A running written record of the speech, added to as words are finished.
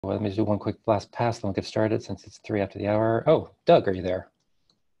Well, let me do one quick last pass, then we'll get started since it's 3 after the hour. Oh, Doug, are you there?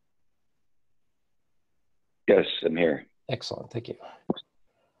 Yes, I'm here. Excellent, thank you.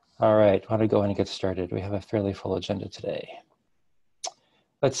 All right, why don't we go ahead and get started? We have a fairly full agenda today.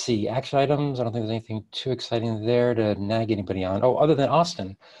 Let's see, action items. I don't think there's anything too exciting there to nag anybody on. Oh, other than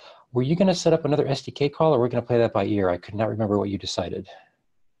Austin, were you gonna set up another SDK call or we're gonna play that by ear? I could not remember what you decided.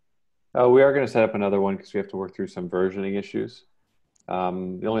 We are going to set up another one because we have to work through some versioning issues.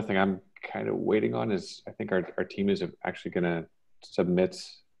 The only thing I'm kind of waiting on is I think our team is actually going to submit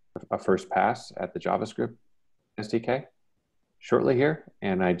a first pass at the JavaScript SDK shortly here.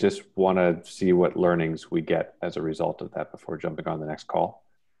 And I just want to see what learnings we get as a result of that before jumping on the next call.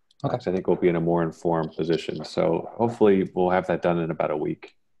 Okay. So I think we'll be in a more informed position. So hopefully we'll have that done in about a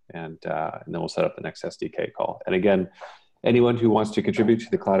week. And then we'll set up the next SDK call. And again, anyone who wants to contribute to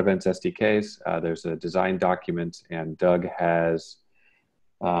the Cloud Events SDKs, there's a design document, and Doug has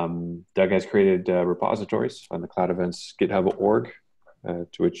created repositories on the Cloud Events GitHub org to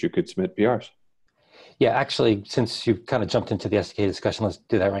which you could submit PRs. Yeah, actually, since you kind of jumped into the SDK discussion, let's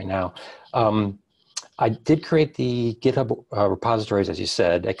do that right now. I did create the GitHub repositories, as you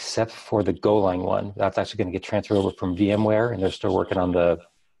said, except for the Golang one. That's actually going to get transferred over from VMware, and they're still working on the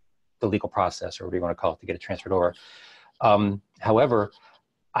legal process, or whatever you want to call it, to get it transferred over. However,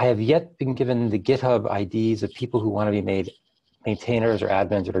 I have yet been given the GitHub IDs of people who want to be made maintainers or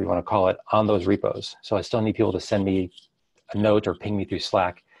admins, whatever you want to call it, on those repos. So I still need people to send me a note or ping me through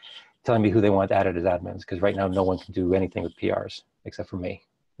Slack telling me who they want added as admins, because right now no one can do anything with PRs except for me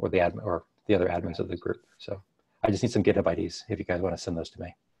or the admin or the other admins of the group. So I just need some GitHub IDs if you guys want to send those to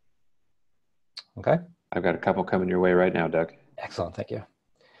me. Okay? I've got a couple coming your way right now, Doug. Excellent, thank you.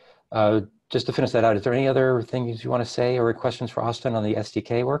 Just to finish that out, is there any other things you want to say or questions for Austin on the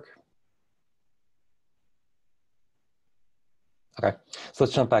SDK work? Okay, so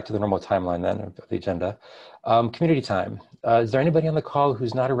let's jump back to the normal timeline then of the agenda. Community time. Is there anybody on the call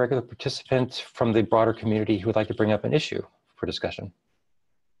who's not a regular participant from the broader community who would like to bring up an issue for discussion?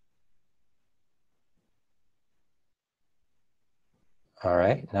 All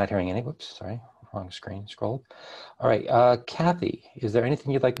right, not hearing any. Whoops, sorry. Wrong screen, scrolled. All right, Kathy, is there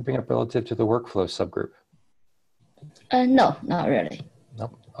anything you'd like to bring up relative to the workflow subgroup? No, not really.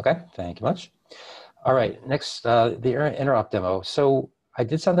 Nope, okay, thank you much. All right, next, the interop demo. So I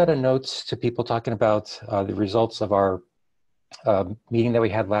did send out a note to people talking about the results of our meeting that we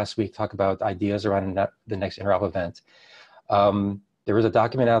had last week, talk about ideas around the next interop event. There is a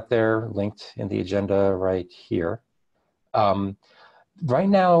document out there linked in the agenda right here. Right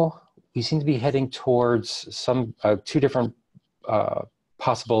now, we seem to be heading towards some two different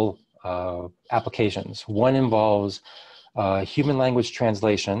possible applications. One involves human language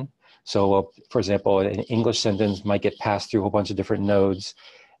translation. So, for example, an English sentence might get passed through a whole bunch of different nodes,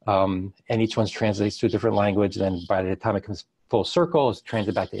 and each one translates to a different language. Then by the time it comes full circle, it's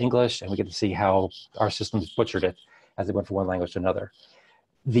translated back to English, and we get to see how our systems butchered it as it went from one language to another.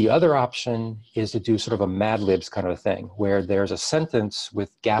 The other option is to do sort of a Mad Libs kind of a thing, where there's a sentence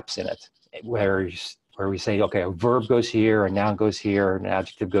with gaps in it, where we say, okay, a verb goes here, a noun goes here, an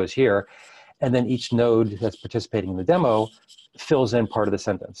adjective goes here, and then each node that's participating in the demo fills in part of the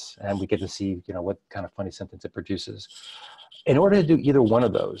sentence, and we get to see, you know, what kind of funny sentence it produces. In order to do either one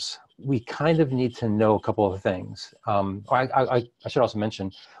of those, we kind of need to know a couple of things. I should also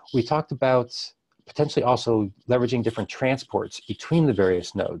mention, we talked about potentially also leveraging different transports between the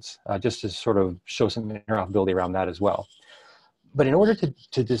various nodes, just to sort of show some interoperability around that as well. But in order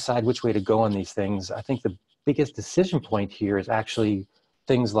to decide which way to go on these things, I think the biggest decision point here is actually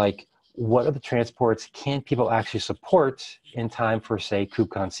things like, what are the transports can people actually support in time for, say,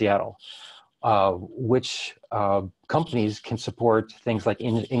 KubeCon Seattle? Which companies can support things like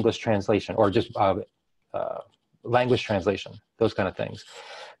English translation or just language translation, those kind of things.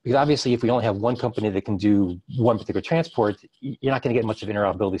 Because obviously, if we only have one company that can do one particular transport, you're not going to get much of an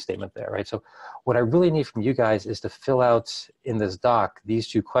interoperability statement there, right? So what I really need from you guys is to fill out in this doc these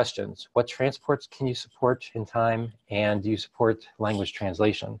two questions. What transports can you support in time, and do you support language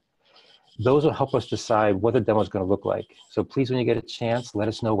translation? Those will help us decide what the demo is going to look like. So please, when you get a chance, let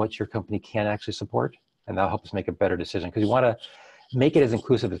us know what your company can actually support, and that'll help us make a better decision, because we want to make it as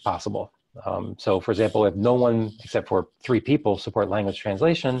inclusive as possible. So for example, if no one except for 3 people support language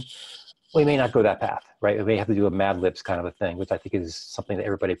translation, we may not go that path, right? We may have to do a Mad Libs kind of a thing, which I think is something that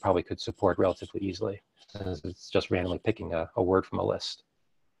everybody probably could support relatively easily. It's just randomly picking a word from a list.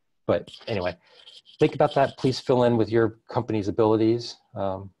 But anyway, think about that. Please fill in with your company's abilities.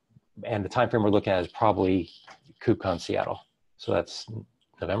 And the time frame we're looking at is probably KubeCon Seattle. So that's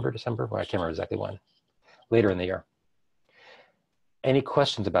November, December, well, I can't remember exactly when, later in the year. Any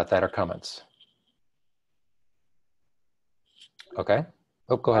questions about that or comments? Okay.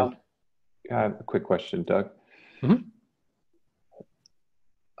 Oh, go ahead. I have a quick question, Doug. Mhm.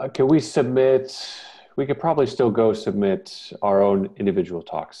 Can we submit, we could probably still go submit our own individual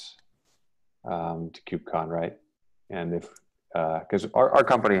talks to KubeCon, right? And if, because our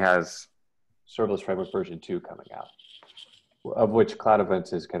company has Serverless Framework version 2 coming out, of which Cloud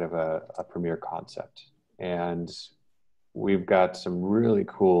Events is kind of a premier concept. And we've got some really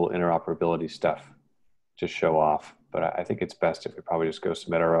cool interoperability stuff to show off, but I think it's best if we probably just go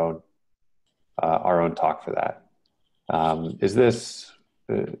submit our own talk for that. Is this,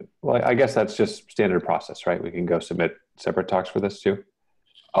 well, I guess that's just standard process, right? We can go submit separate talks for this too?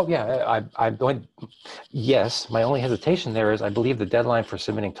 Oh yeah, I'm going, yes, my only hesitation there is I believe the deadline for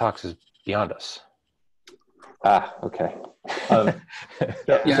submitting talks is beyond us. Ah, okay.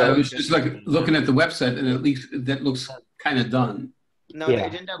 Yeah, So, I was just like looking at the website, and at least that looks kind of done. No, Yeah.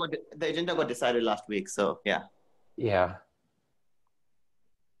 the agenda got decided last week, so yeah. Yeah.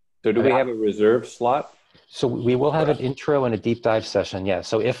 so do we have a reserve slot? So we will have an intro and a deep dive session, yeah.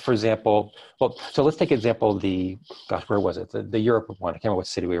 So if, for example, well, so let's take example gosh, where was it? The Europe one, I can't remember what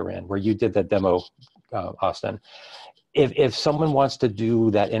city we were in, where you did that demo, Austin. If someone wants to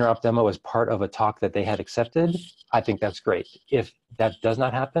do that interop demo as part of a talk that they had accepted, I think that's great. If that does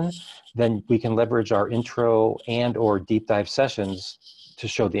not happen, then we can leverage our intro and or deep dive sessions to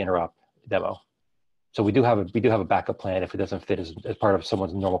show the interop demo. So we do have a backup plan if it doesn't fit as part of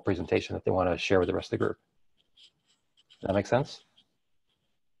someone's normal presentation that they want to share with the rest of the group. Does that make sense?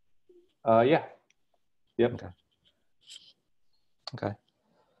 Yeah. Yep. Okay. Okay.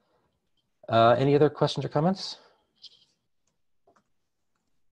 Any other questions or comments?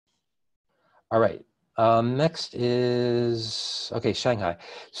 All right. Next is, okay, Shanghai.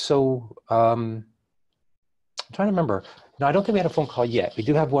 So I'm trying to remember. No, I don't think we had a phone call yet. We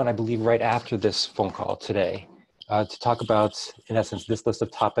do have one, I believe, right after this phone call today to talk about, in essence, this list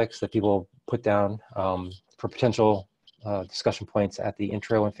of topics that people put down for potential discussion points at the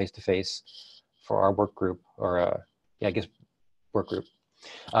intro and face-to-face for our work group, or yeah, I guess work group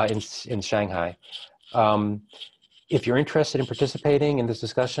in Shanghai. If you're interested in participating in this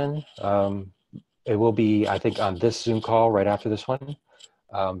discussion, it will be, I think, on this Zoom call right after this one.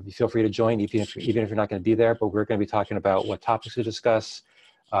 You feel free to join, even if you're not going to be there, but we're going to be talking about what topics to discuss,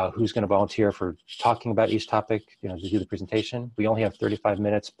 who's going to volunteer for talking about each topic, to do the presentation. We only have 35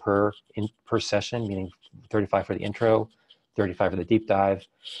 minutes per session, meaning 35 for the intro, 35 for the deep dive.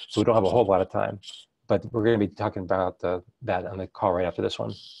 So we don't have a whole lot of time, but we're going to be talking about that on the call right after this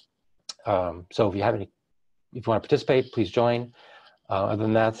one. So if you want to participate, please join. Other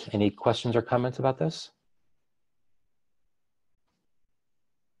than that, any questions or comments about this?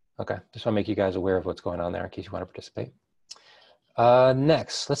 Okay, just want to make you guys aware of what's going on there in case you want to participate.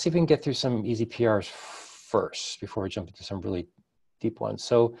 Next, let's see if we can get through some easy PRs first before we jump into some really deep ones.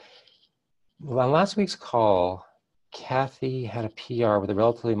 So on last week's call, Kathy had a PR with a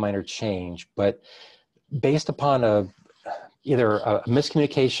relatively minor change, but based upon either a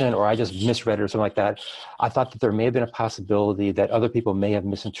miscommunication or I just misread it or something like that, I thought that there may have been a possibility that other people may have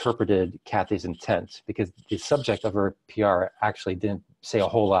misinterpreted Kathy's intent, because the subject of her PR actually didn't say a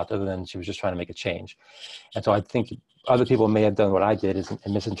whole lot other than she was just trying to make a change. And so I think other people may have done what I did and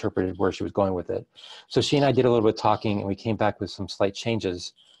misinterpreted where she was going with it. So she and I did a little bit of talking, and we came back with some slight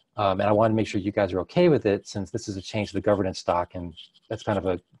changes. And I wanted to make sure you guys are okay with it, since this is a change to the governance doc, and that's kind of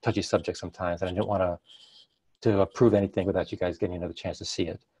a touchy subject sometimes, and I didn't want to approve anything without you guys getting another chance to see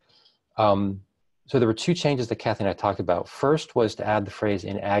it. So there were two changes that Kathy and I talked about. First was to add the phrase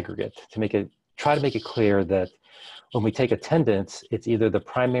 "in aggregate" to try to make it clear that when we take attendance, it's either the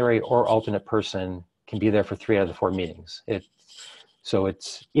primary or alternate person can be there for 3 out of the 4 meetings. So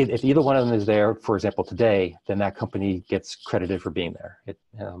if either one of them is there, for example, today, then that company gets credited for being there.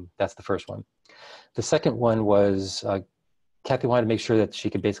 That's the first one. The second one was Kathy wanted to make sure that she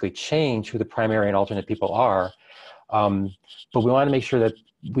could basically change who the primary and alternate people are. But we want to make sure that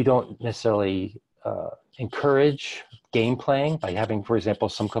we don't necessarily encourage game playing by having, for example,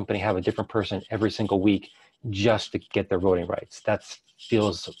 some company have a different person every single week just to get their voting rights. That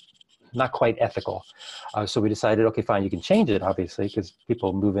feels not quite ethical. So we decided, okay, fine, you can change it, obviously, because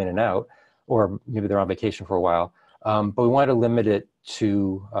people move in and out, or maybe they're on vacation for a while. But we wanted to limit it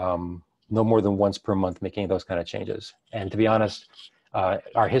to no more than once per month making those kind of changes. And to be honest,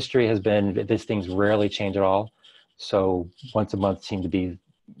 our history has been these things rarely change at all. So once a month seemed to be,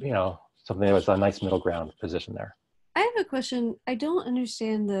 something that was a nice middle ground position there. I have a question. I don't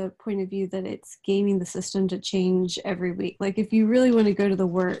understand the point of view that it's gaming the system to change every week. Like, if you really want to go to the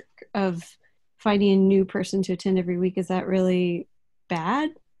work of finding a new person to attend every week, is that really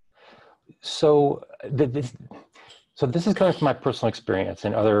bad? So this is coming from my personal experience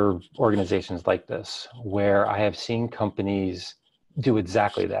in other organizations like this, where I have seen companies do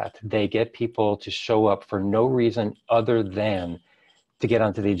exactly that. They get people to show up for no reason other than to get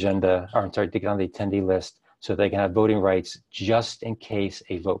onto the agenda, or I'm sorry, to get on the attendee list so they can have voting rights just in case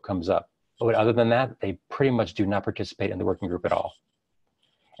a vote comes up. But other than that, they pretty much do not participate in the working group at all.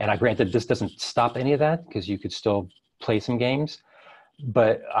 And I granted this doesn't stop any of that because you could still play some games.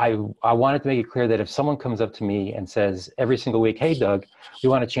 But I wanted to make it clear that if someone comes up to me and says every single week, hey, Doug, we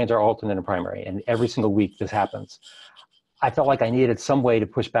want to change our alternate and primary, and every single week this happens, I felt like I needed some way to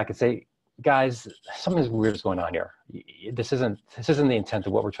push back and say, guys, something's weird is going on here. This isn't the intent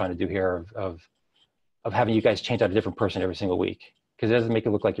of what we're trying to do here of having you guys change out a different person every single week, because it doesn't make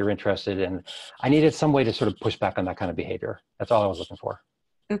it look like you're interested. And I needed some way to sort of push back on that kind of behavior. That's all I was looking for.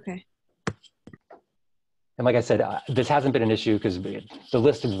 Okay. And like I said, this hasn't been an issue because the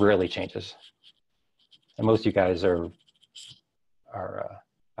list rarely changes. And most of you guys are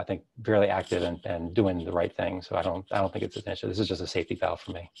I think, fairly active and doing the right thing. So I don't think it's an issue. This is just a safety valve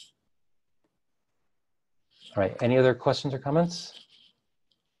for me. All right, any other questions or comments?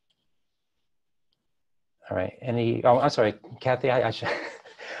 All right, oh, I'm sorry, Kathy,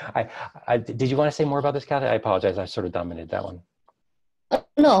 did you want to say more about this, Kathy? I apologize, I sort of dominated that one.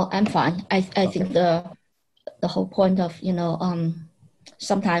 No, I'm fine. I think the whole point of,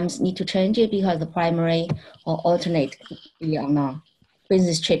 sometimes need to change it because the primary or alternate could be on a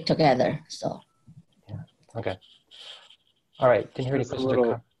business trip together, so. Yeah, okay. All right, didn't hear any questions or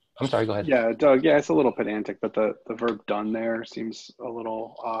comments. I'm sorry, go ahead. Yeah, Doug, yeah, it's a little pedantic, but the verb done there seems a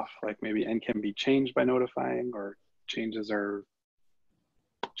little off, like maybe and can be changed by notifying, or changes are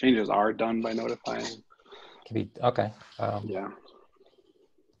done by notifying. Can be, okay. Yeah.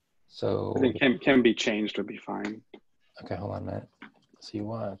 So I think can be changed would be fine. Okay, hold on a minute. So you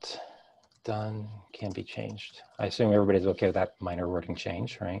want done can be changed. I assume everybody's okay with that minor wording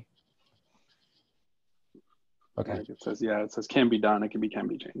change, right? Okay. Like it says can be done. It can be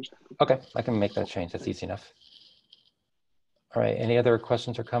changed. Okay, I can make that change. That's easy enough. All right, any other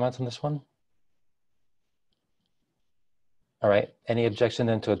questions or comments on this one? All right, any objection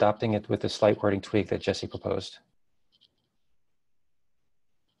then to adopting it with the slight wording tweak that Jesse proposed?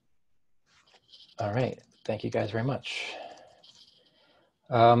 All right, thank you guys very much.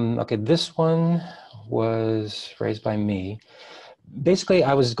 Okay, this one was raised by me. Basically,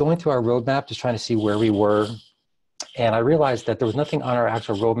 I was going through our roadmap just trying to see where we were, and I realized that there was nothing on our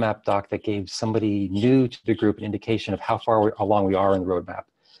actual roadmap doc that gave somebody new to the group an indication of how far along we are in the roadmap.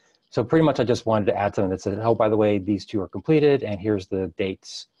 So pretty much I just wanted to add something that said, oh, by the way, these two are completed, and here's the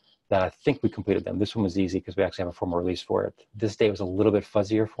dates that I think we completed them. This one was easy because we actually have a formal release for it. This date was a little bit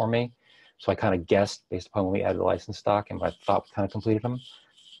fuzzier for me, so I kind of guessed based upon when we added the license stock and I thought we kind of completed them.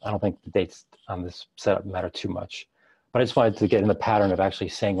 I don't think the dates on this setup matter too much, but I just wanted to get in the pattern of actually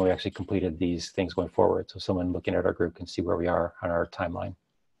saying when we actually completed these things going forward, so someone looking at our group can see where we are on our timeline.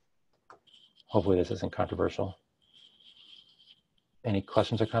 Hopefully this isn't controversial. Any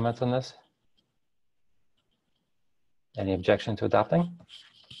questions or comments on this? Any objection to adopting?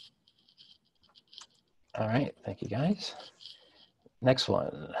 All right, thank you guys. Next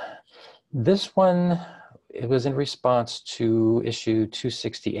one. This one, it was in response to issue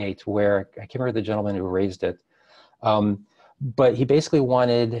 268, where I can't remember the gentleman who raised it, but he basically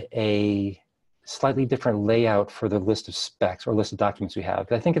wanted a slightly different layout for the list of specs or list of documents we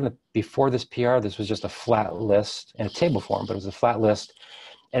have. I think before this PR, this was just a flat list in a table form, but it was a flat list,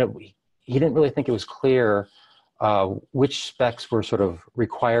 and he didn't really think it was clear which specs were sort of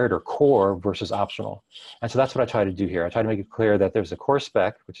required or core versus optional. And so that's what I try to do here. I try to make it clear that there's a core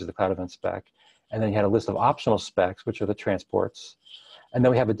spec, which is the cloud event spec, and then you had a list of optional specs, which are the transports. And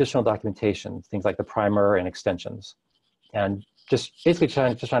then we have additional documentation, things like the primer and extensions. And just basically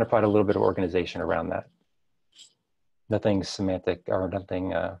trying to provide a little bit of organization around that. Nothing semantic or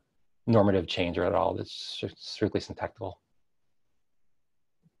nothing normative change or at all. It's just strictly syntactical.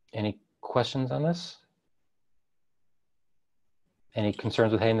 Any questions on this? Any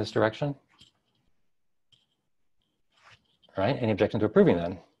concerns with heading in this direction? All right, any objection to approving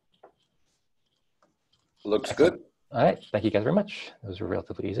then? Looks good. All right, thank you guys very much. Those were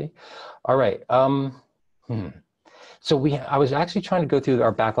relatively easy. All right, so I was actually trying to go through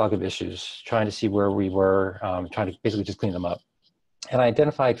our backlog of issues, trying to see where we were, trying to basically just clean them up. And I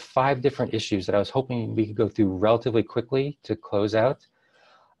identified 5 different issues that I was hoping we could go through relatively quickly to close out.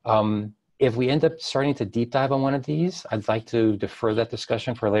 If we end up starting to deep dive on one of these, I'd like to defer that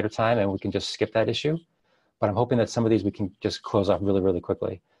discussion for a later time and we can just skip that issue. But I'm hoping that some of these we can just close off really, really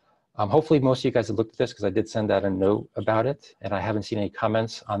quickly. Hopefully most of you guys have looked at this because I did send out a note about it, and I haven't seen any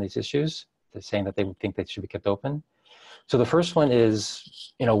comments on these issues. They're saying that they would think they should be kept open. So the first one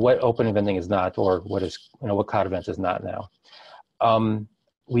is, what open eventing is not, or what is, what cloud events is not now.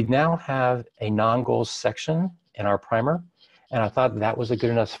 We now have a non-goals section in our primer, and I thought that was a good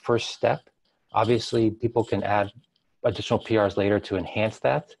enough first step. Obviously, people can add additional PRs later to enhance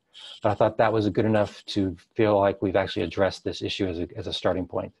that, but I thought that was good enough to feel like we've actually addressed this issue as a starting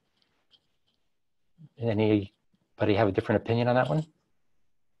point. Anybody have a different opinion on that one?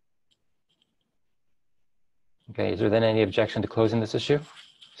 Okay, is there then any objection to closing this issue,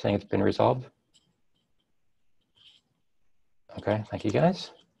 saying it's been resolved? Okay, thank you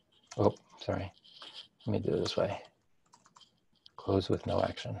guys. Oh, sorry. Let me do it this way. Close with no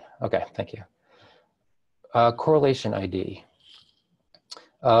action. Okay, thank you. Correlation ID.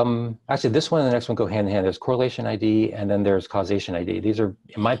 Actually, this one and the next one go hand in hand. There's correlation ID and then there's causation ID. These are,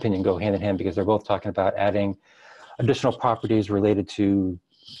 in my opinion, go hand in hand because they're both talking about adding additional properties related to,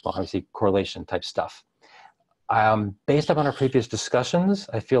 well, obviously, correlation type stuff. Based upon our previous discussions,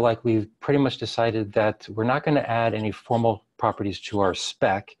 I feel like we've pretty much decided that we're not going to add any formal properties to our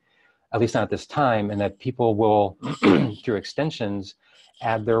spec, at least not at this time, and that people will, through extensions,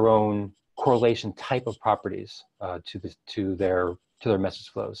 add their own correlation type of properties to their message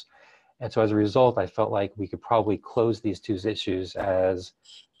flows. And so as a result, I felt like we could probably close these two issues as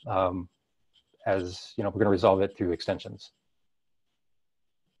we're going to resolve it through extensions.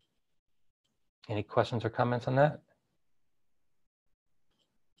 Any questions or comments on that?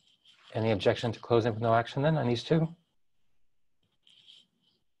 Any objection to closing with no action then on these two?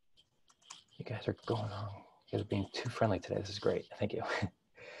 You guys are going on. You guys are being too friendly today. This is great. Thank you.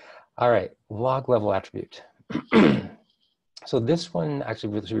 All right, log level attribute. So this one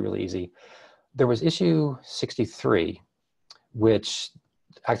actually should be really easy. There was issue 63, which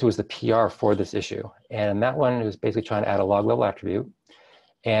actually was the PR for this issue. And that one was basically trying to add a log level attribute.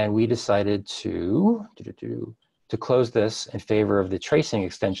 And we decided to close this in favor of the tracing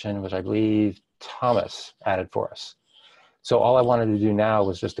extension, which I believe Thomas added for us. So all I wanted to do now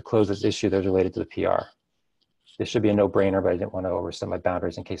was just to close this issue that was related to the PR. This should be a no-brainer, but I didn't want to overstep my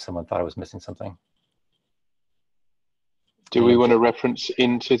boundaries in case someone thought I was missing something. Do we want to reference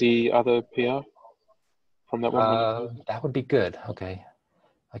into the other PR from that one? That would be good. Okay,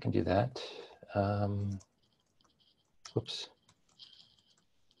 I can do that. Whoops.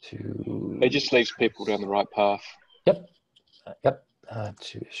 It just leads people down the right path. Yep. Yep.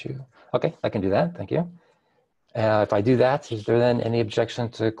 To issue. Okay, I can do that. Thank you. If I do that, is there then any objection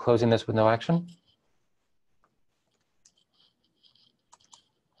to closing this with no action?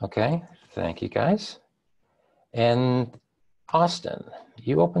 Okay, thank you guys. And Austin,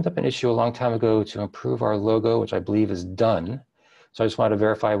 you opened up an issue a long time ago to improve our logo, which I believe is done. So I just wanted to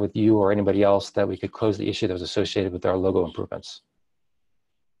verify with you or anybody else that we could close the issue that was associated with our logo improvements.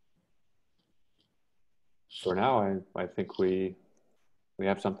 For now, I think we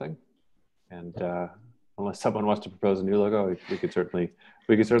have something, and unless someone wants to propose a new logo, we could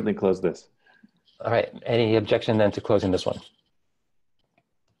certainly close this. All right. Any objection then to closing this one?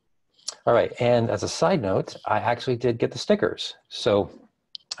 All right. And as a side note, I actually did get the stickers, so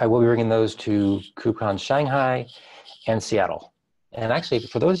I will be bringing those to KubeCon Shanghai and Seattle. And actually,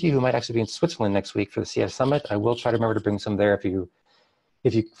 for those of you who might actually be in Switzerland next week for the CS Summit, I will try to remember to bring some there.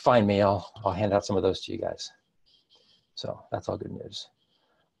 If you find me, I'll hand out some of those to you guys. So that's all good news.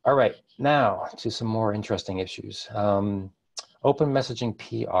 All right, now to some more interesting issues. Open messaging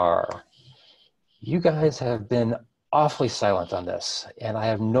PR. You guys have been awfully silent on this, and I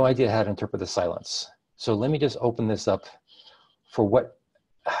have no idea how to interpret the silence. So let me just open this up for what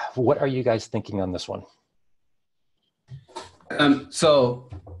are you guys thinking on this one?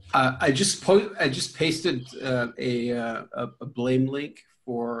 I just pasted a blame link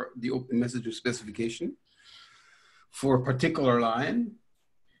for the open messaging specification for a particular line,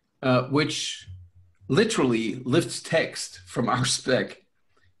 which literally lifts text from our spec,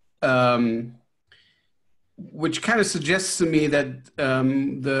 which kind of suggests to me that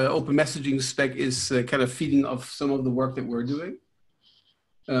the open messaging spec is kind of feeding off some of the work that we're doing.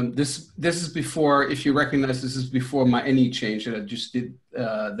 This is before, if you recognize, this is before my any change that I just did,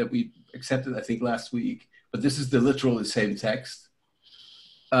 that we accepted, I think, last week. But this is literally the same text.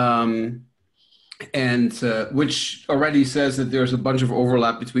 Which already says that there's a bunch of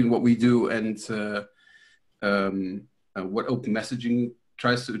overlap between what we do and what open messaging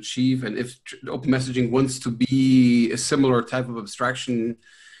tries to achieve. And if open messaging wants to be a similar type of abstraction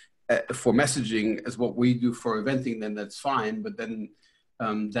for messaging as what we do for eventing, then that's fine. But then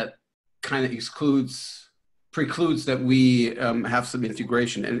that kind of excludes precludes that we have some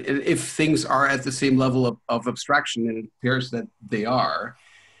integration. And if things are at the same level of abstraction, and it appears that they are,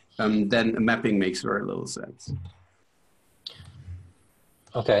 then mapping makes very little sense.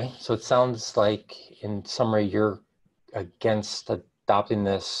 Okay, so it sounds like, in summary, you're against adopting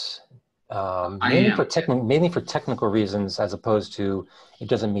this mainly for technical reasons, as opposed to it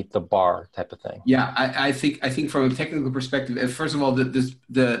doesn't meet the bar type of thing. Yeah, I think from a technical perspective, first of all,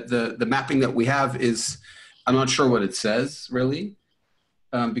 the mapping that we have is, I'm not sure what it says really,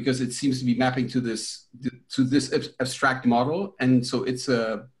 because it seems to be mapping to this abstract model, and so it's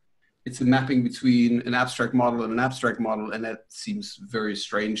a mapping between an abstract model and an abstract model, and that seems very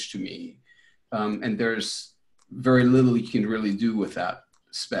strange to me. And there's very little you can really do with that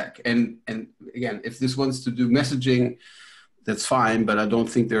spec. And again, if this wants to do messaging, that's fine, but I don't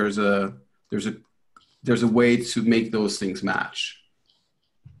think there's a way to make those things match.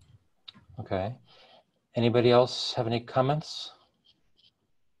 Okay. Anybody else have any comments?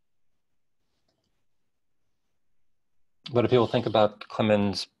 What do people think about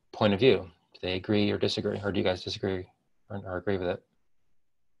Clemen's point of view? Do they agree or disagree, or do you guys disagree or agree with it?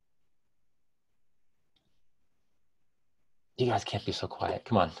 You guys can't be so quiet.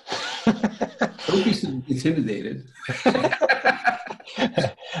 Come on. Don't be so intimidated.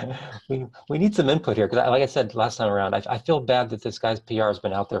 we need some input here, because like I said last time around, I feel bad that this guy's PR has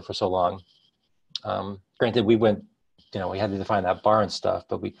been out there for so long. Granted, we went, we had to define that bar and stuff,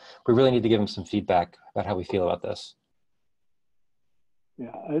 but we really need to give him some feedback about how we feel about this.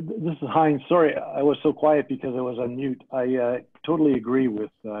 Yeah, this is Heinz. Sorry, I was so quiet because I was on mute. I totally agree with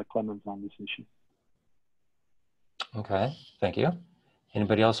Clemens on this issue. Okay, thank you.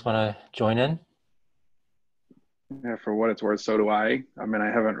 Anybody else want to join in? Yeah, for what it's worth, so do I. I mean, I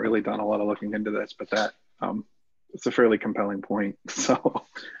haven't really done a lot of looking into this, but that it's a fairly compelling point, so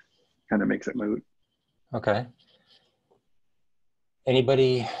kind of makes it moot. Okay.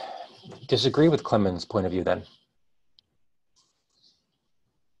 Anybody disagree with Clemen's point of view then?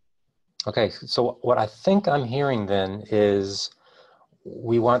 Okay, so what I think I'm hearing then is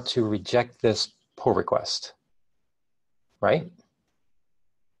we want to reject this pull request, right?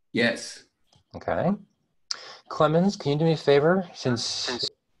 Yes. Okay. Clemens, can you do me a favor? Since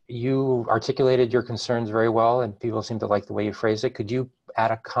you articulated your concerns very well and people seem to like the way you phrased it, could you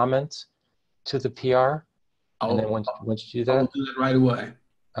add a comment to the PR? And then once you do that? I'll do that right away.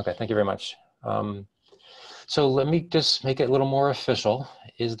 Okay, thank you very much. So let me just make it a little more official.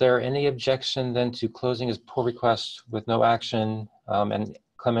 Is there any objection then to closing his pull request with no action? And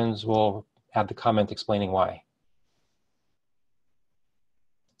Clemens will add the comment explaining why.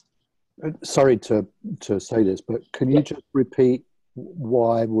 Sorry to say this, but can you just repeat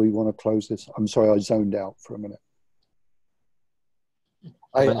why we want to close this? I'm sorry, I zoned out for a minute.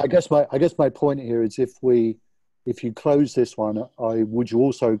 I guess my point here is if you close this one, would you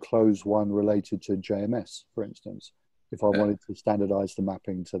also close one related to JMS, for instance, if I wanted to standardize the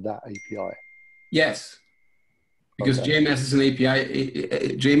mapping to that API? Yes, because okay. JMS is an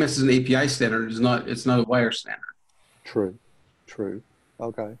API. JMS is an API standard. It's not a wire standard. True.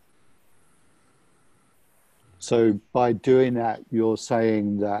 Okay. So by doing that, you're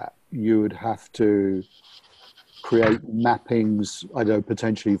saying that you would have to create mappings, I know,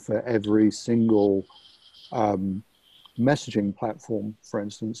 potentially for every single messaging platform, for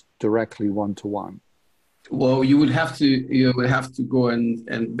instance, directly one-to-one. Well, you would have to go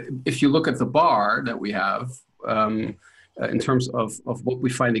and if you look at the bar that we have in terms of what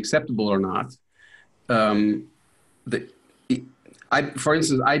we find acceptable or not, for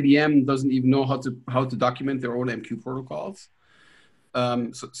instance, IBM doesn't even know how to document their own MQ protocols.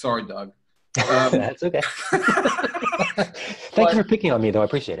 Sorry, Doug. That's okay. Thank you for picking on me, though. I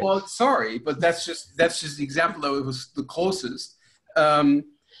appreciate it. Well, sorry, but that's just the example that it was the closest. And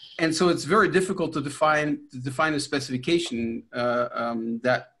so it's very difficult to define a specification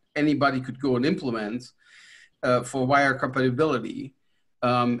that anybody could go and implement for wire compatibility.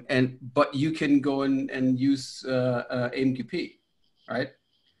 But you can go and use AMQP, right?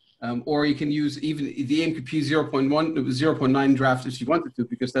 Or you can use even the AMQP 0.9 draft if you wanted to,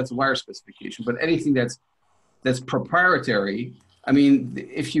 because that's a wire specification. But anything that's proprietary, I mean,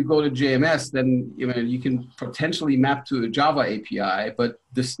 if you go to JMS, then you can potentially map to a Java API, but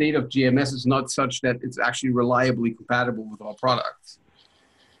the state of JMS is not such that it's actually reliably compatible with all products.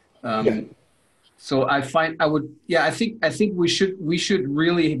 So I think we should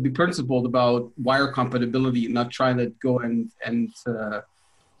really be principled about wire compatibility, not trying to go and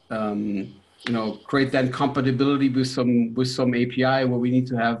create that compatibility with some API where we need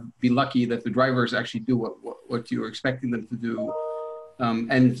to be lucky that the drivers actually do what you're expecting them to do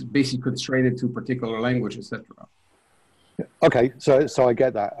and basically constrain it to a particular language, etc. Okay, so I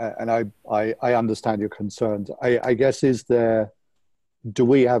get that, and I understand your concerns. I guess do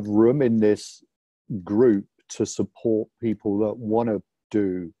we have room in this group to support people that want to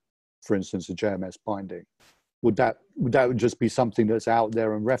do, for instance, a JMS binding? Would that just be something that's out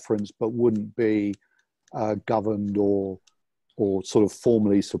there and referenced, but wouldn't be governed or sort of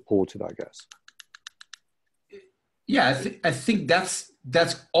formally supported, I guess? Yeah, I think that's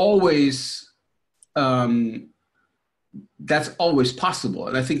always possible,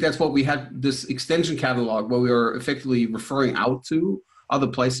 and I think that's what we had this extension catalog where we were effectively referring out to other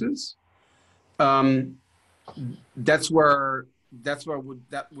places. That's where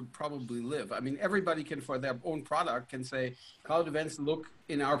that would probably live. I mean, everybody can, for their own product, can say cloud events look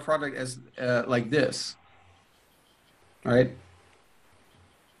in our product as like this, right?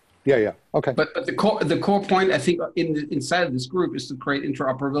 Yeah. Okay. But the core point, I think, inside of this group is to create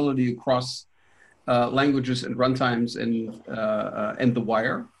interoperability across languages and runtimes and the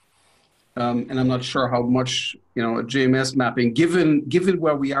wire. And I'm not sure how much a JMS mapping, given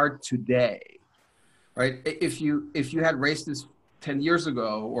where we are today, right? If you had raised this 10 years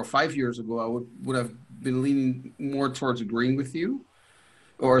ago or 5 years ago, I would have been leaning more towards agreeing with you,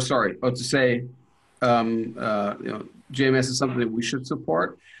 or to say, JMS is something that we should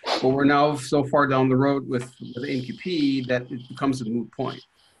support. But we're now so far down the road with NQP that it becomes a moot point.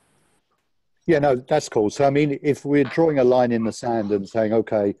 Yeah, no, that's cool. So, I mean, if we're drawing a line in the sand and saying,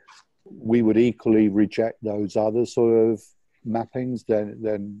 okay, we would equally reject those other sort of mappings,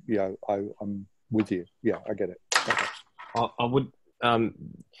 then I'm with you. Yeah, I get it. Okay. I would,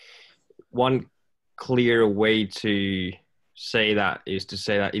 one clear way to say that is to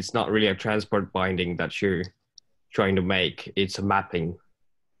say that it's not really a transport binding that you're trying to make. It's a mapping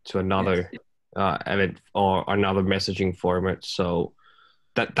to another event or another messaging format. So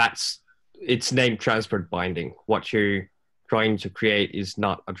it's named transport binding. What you're trying to create is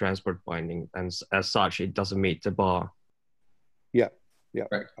not a transport binding, and as such, it doesn't meet the bar. Yeah,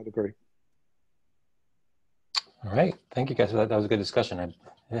 right. I'd agree. All right, thank you guys. That was a good discussion. It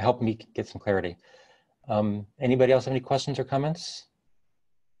helped me get some clarity. Anybody else have any questions or comments?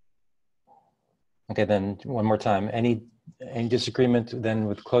 Okay, then one more time. Any disagreement then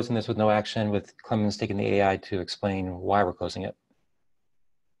with closing this with no action, with Clemens taking the AI to explain why we're closing it?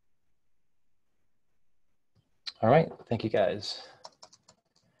 All right, thank you guys.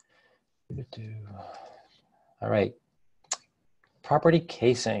 All right, property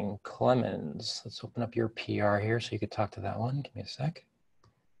casing, Clemens. Let's open up your PR here so you could talk to that one. Give me a sec.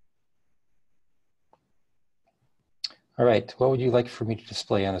 All right, what would you like for me to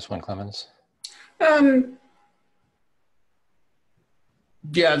display on this one, Clemens?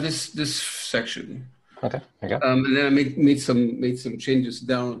 Yeah, this section. Okay, there you go. And then I made some changes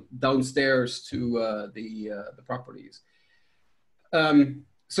downstairs to the properties.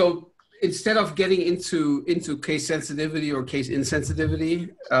 So instead of getting into case sensitivity or case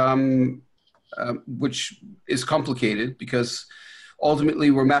insensitivity, which is complicated because ultimately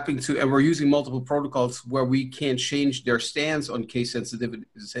we're mapping to, and we're using multiple protocols where we can't change their stance on case sensitivity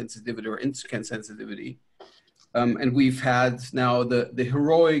or insensitivity. And we've had now the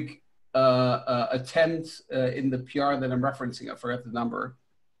heroic attempt in the PR that I'm referencing, I forgot the number,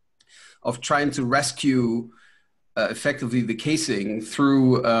 of trying to rescue effectively the casing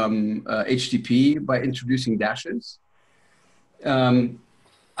through HTTP by introducing dashes.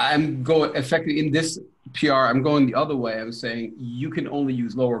 I'm going effectively in this PR, I'm going the other way. I'm saying you can only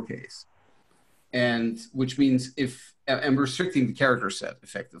use lowercase, and which means I'm restricting the character set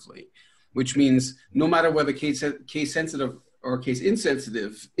effectively, which means no matter whether case sensitive or case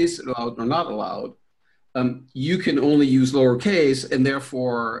insensitive is allowed or not allowed, you can only use lowercase, and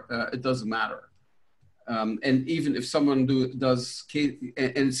therefore it doesn't matter. And even if someone does case,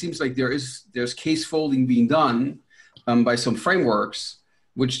 and it seems like there's case folding being done by some frameworks,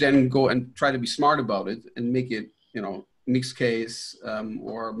 which then go and try to be smart about it and make it, mixed case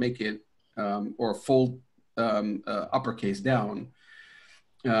or make it or fold uppercase down.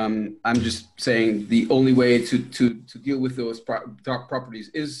 I'm just saying the only way to deal with those dark properties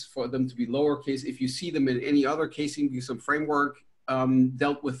is for them to be lowercase. If you see them in any other casing, because some framework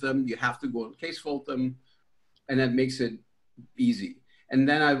dealt with them, you have to go and case fold them, and that makes it easy. And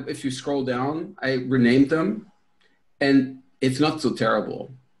then if you scroll down, I renamed them, and it's not so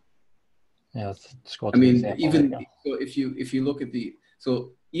terrible. Yeah, let's scroll. I mean, even so if you look at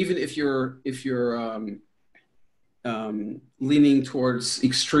even if you're leaning towards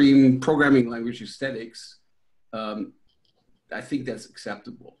extreme programming language aesthetics, I think that's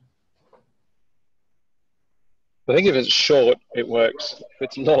acceptable. I think if it's short, it works. If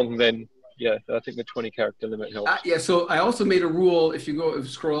it's long, then yeah, I think the 20 character limit helps. Yeah, so I also made a rule, if you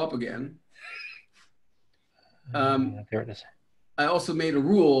scroll up again. There it is. I also made a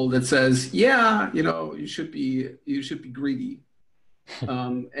rule that says, yeah, you should be greedy.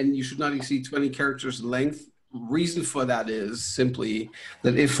 And you should not exceed 20 characters length. Reason for that is simply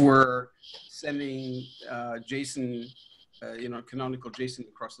that if we're sending JSON, canonical JSON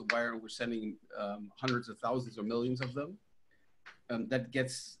across the wire, and we're sending hundreds of thousands or millions of them, that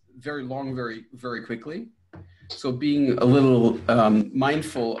gets very long very, very quickly. So being a little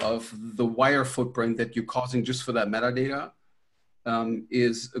mindful of the wire footprint that you're causing just for that metadata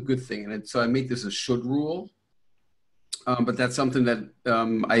is a good thing. And so I made this a should rule. But that's something that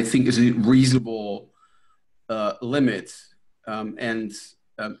I think is a reasonable limit. And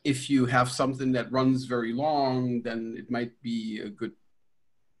if you have something that runs very long, then it might be a good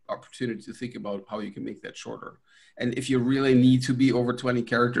opportunity to think about how you can make that shorter. And if you really need to be over 20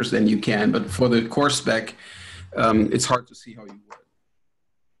 characters, then you can. But for the core spec, it's hard to see how you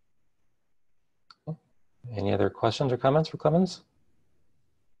would. Any other questions or comments for Clemens?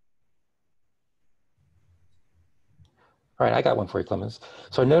 All right, I got one for you, Clemens.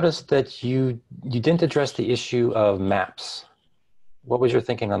 So I noticed that you didn't address the issue of maps. What was your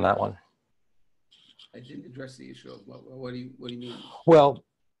thinking on that one? I didn't address the issue of what do you mean? Well,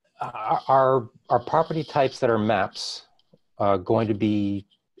 are property types that are maps going to be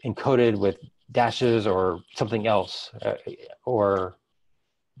encoded with dashes or something else, or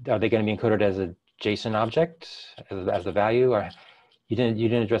are they going to be encoded as a JSON object as the value? Or you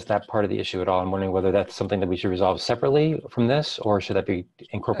didn't address that part of the issue at all. I'm wondering whether that's something that we should resolve separately from this, or should that be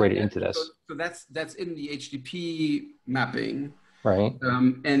incorporated into this? So that's in the HTTP mapping, right?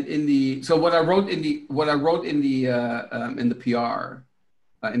 And what I wrote in the PR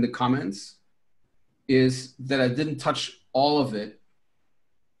in the comments is that I didn't touch all of it.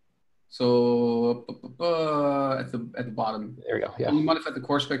 So at the bottom, there we go. Yeah. Only modified the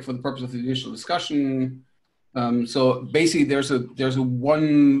core spec for the purpose of the initial discussion. So basically, there's a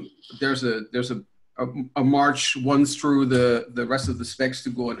March once through the rest of the specs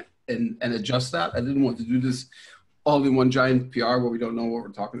to go and adjust that. I didn't want to do this all in one giant PR where we don't know what we're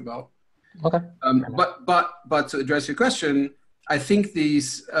talking about. Okay. But to address your question, I think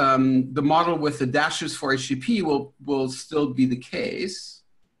these the model with the dashes for HTTP will still be the case.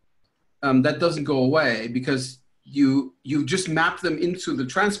 That doesn't go away because you just map them into the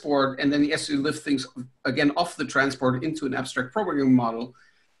transport, and then you actually lift things again off the transport into an abstract programming model.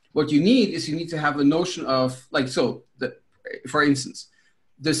 What you need to have a notion of for instance,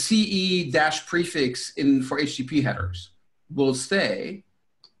 the CE dash prefix for HTTP headers will stay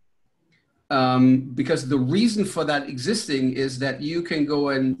because the reason for that existing is that you can go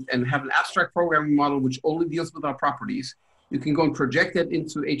and have an abstract programming model which only deals with our properties. You can go and project it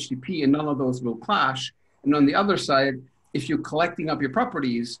into HTTP, and none of those will clash. And on the other side, if you're collecting up your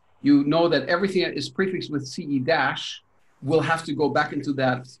properties, you know that everything that is prefixed with CE dash will have to go back into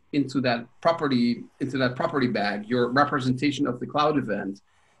that property bag, your representation of the cloud event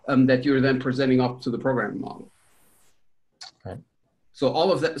that you're then presenting up to the programming model. Right. So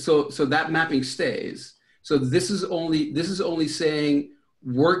all of that, so that mapping stays. So this is only saying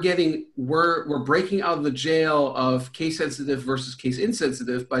we're breaking out of the jail of case sensitive versus case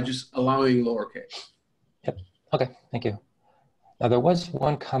insensitive by just allowing lowercase. Yep. Okay. Thank you. Now there was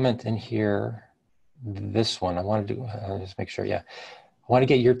one comment in here. This one I wanted to just make sure. Yeah, I want to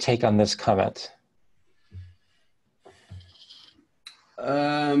get your take on this comment.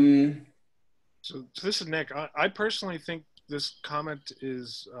 So this is Nick. I personally think this comment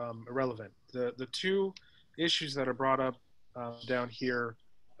is irrelevant. The two issues that are brought up down here,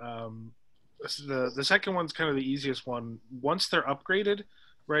 the second one's kind of the easiest one. Once they're upgraded,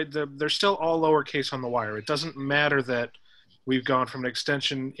 right, they're still all lowercase on the wire. It doesn't matter that we've gone from an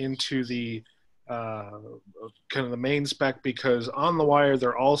extension into the kind of the main spec, because on the wire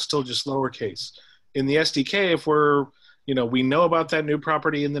they're all still just lowercase. In the SDK, if we know about that new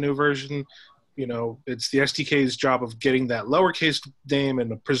property in the new version, it's the SDK's job of getting that lowercase name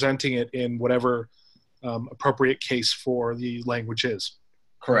and presenting it in whatever appropriate case for the language is.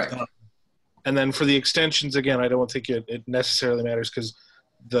 Correct. And then for the extensions, again, I don't think it necessarily matters, because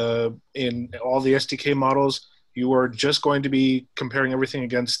in all the SDK models, you are just going to be comparing everything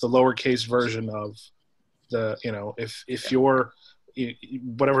against the lowercase version of the, if you're,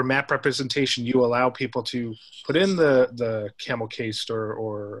 whatever map representation you allow people to put in the camel cased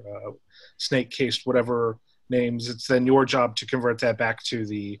or snake cased, whatever names, it's then your job to convert that back to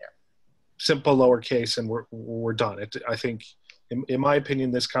the simple lowercase, and we're done. I think, in my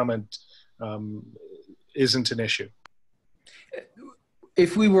opinion, this comment isn't an issue.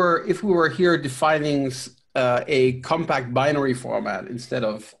 If we were here defining a compact binary format instead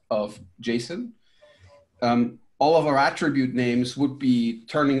of JSON, all of our attribute names would be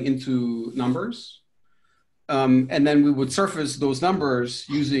turning into numbers. And then we would surface those numbers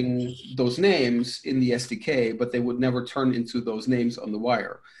using those names in the SDK, but they would never turn into those names on the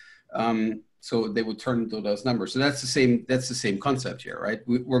wire. So they would turn into those numbers. So that's the same concept here, right?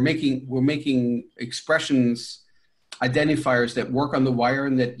 We're making expressions, identifiers that work on the wire,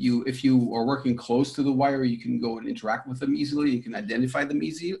 and that if you are working close to the wire, you can go and interact with them easily. You can identify them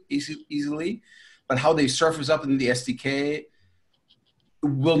easily. But how they surface up in the SDK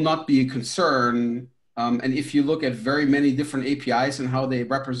will not be a concern. And if you look at very many different APIs and how they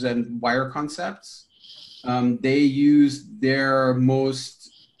represent wire concepts, they use their most,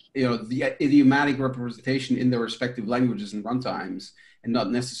 the idiomatic representation in their respective languages and runtimes, and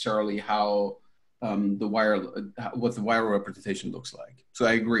not necessarily how what the wire representation looks like. So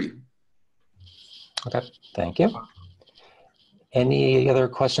I agree. Okay, thank you. Any other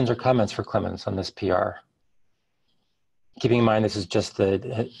questions or comments for Clemens on this PR? Keeping in mind this is just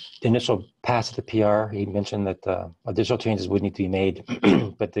the initial pass of the PR. He mentioned that additional changes would need to be made,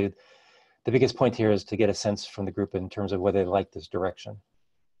 but the biggest point here is to get a sense from the group in terms of whether they like this direction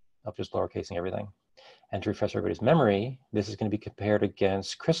of just lowercasing everything. And to refresh everybody's memory, this is going to be compared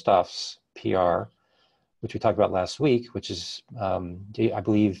against Christoph's PR, which we talked about last week, which is, I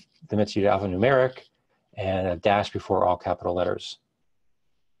believe, limits you to alphanumeric and a dash before all capital letters.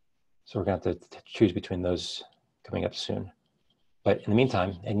 So we're going to have to choose between those coming up soon. But in the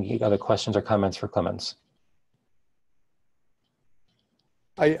meantime, any other questions or comments for Clemens?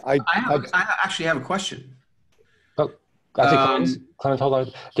 I actually have a question. Oh, Clemens, hold on.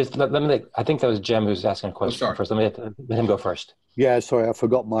 Just let me. I think that was Jem who's asking a question first. Let him go first. Yeah, sorry, I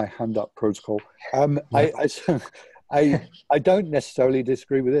forgot my hand up protocol. I don't necessarily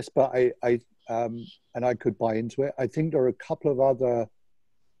disagree with this, but and I could buy into it. I think there are a couple of other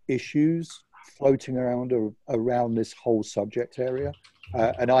issues floating around this whole subject area,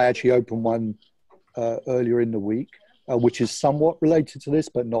 and I actually opened one earlier in the week, which is somewhat related to this,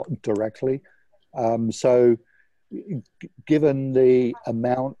 but not directly. So, given the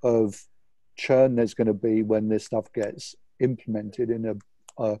amount of churn there's going to be when this stuff gets implemented in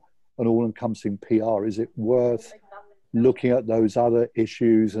an all-encompassing PR, is it worth looking at those other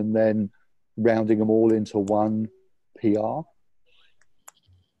issues and then rounding them all into one PR?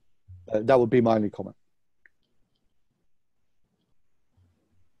 That would be my only comment.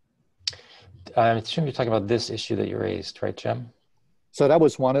 I assume you're talking about this issue that you raised, right, Jem? So that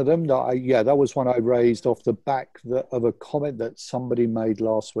was one of them. That was one I raised off the back of a comment that somebody made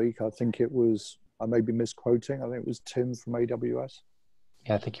last week. I think it was, I may be misquoting, I think it was Tim from AWS.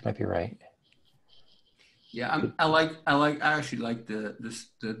 Yeah, I think you might be right. Yeah, I actually like the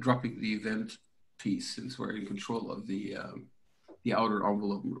dropping the event piece, since we're in control of the outer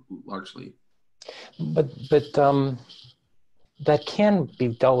envelope largely. But that can be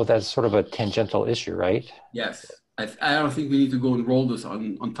dealt with as sort of a tangential issue, right? Yes. I don't think we need to go and roll this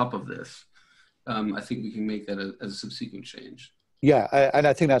on top of this. I think we can make that as a subsequent change. Yeah, and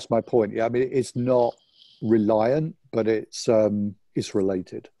I think that's my point. Yeah, I mean, it's not reliant, but it's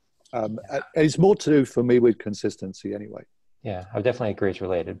related. It's more to do for me with consistency anyway. Yeah, I would definitely agree it's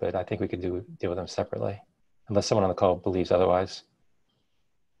related, but I think we could deal with them separately, unless someone on the call believes otherwise.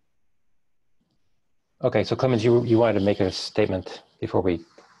 Okay, so Clemens, you wanted to make a statement before we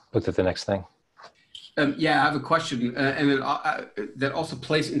looked at the next thing. Yeah, I have a question, and that also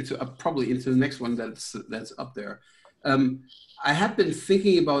plays into probably into the next one that's up there. I have been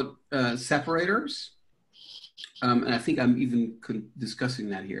thinking about separators, and I think I'm even discussing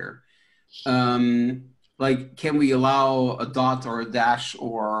that here. Like, can we allow a dot or a dash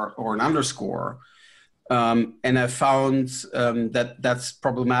or an underscore? And I found that that's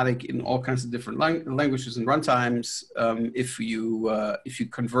problematic in all kinds of different languages and runtimes if you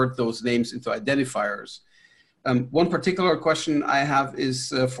convert those names into identifiers. One particular question I have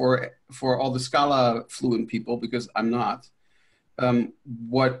is for all the Scala fluent people, because I'm not.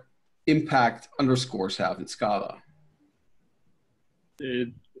 What impact underscores have in Scala?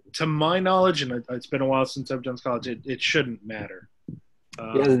 To my knowledge, and it's been a while since I've done Scala, it shouldn't matter.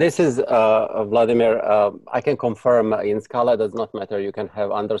 Yes, this is Vladimir. I can confirm in Scala does not matter. You can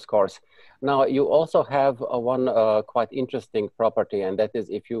have underscores. Now, you also have one quite interesting property, and that is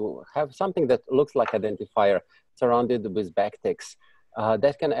if you have something that looks like identifier surrounded with backticks,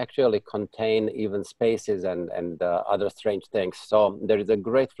 that can actually contain even spaces and other strange things. So there is a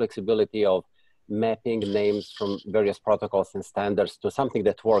great flexibility of mapping names from various protocols and standards to something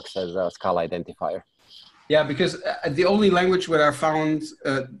that works as a Scala identifier. Yeah, because the only language where I found,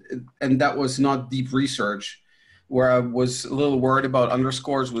 and that was not deep research, where I was a little worried about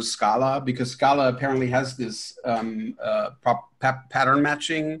underscores was Scala, because Scala apparently has this pattern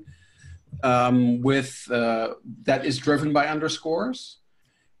matching with that is driven by underscores.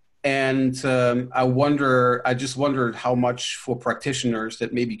 And I just wondered how much for practitioners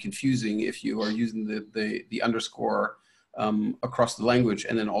that may be confusing if you are using the underscore across the language,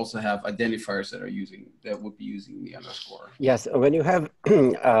 and then also have identifiers that would be using the underscore. Yes, when you have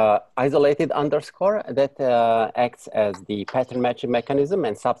isolated underscore, that acts as the pattern matching mechanism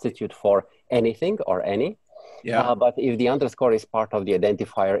and substitute for anything or any. Yeah. But if the underscore is part of the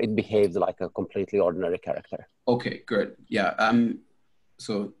identifier, it behaves like a completely ordinary character. Okay, good. Yeah.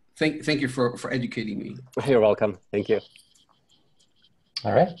 So thank you for educating me. You're welcome. Thank you.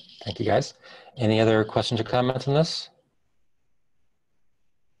 All right. Thank you, guys. Any other questions or comments on this?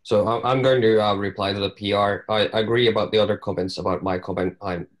 So I'm going to reply to the PR. I agree about the other comments about my comment.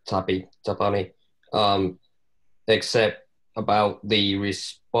 I'm Tapani, except about the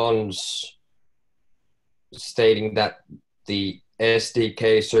response stating that the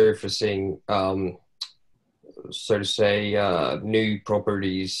SDK surfacing, so to say, new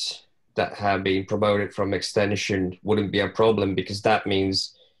properties that have been promoted from extension wouldn't be a problem, because that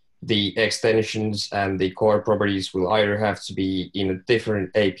means the extensions and the core properties will either have to be in a different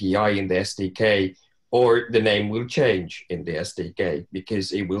API in the SDK, or the name will change in the SDK,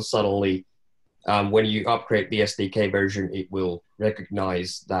 because it will suddenly, when you upgrade the SDK version, it will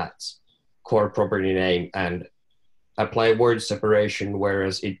recognize that core property name and apply word separation,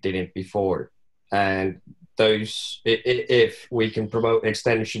 whereas it didn't before. And those, if we can promote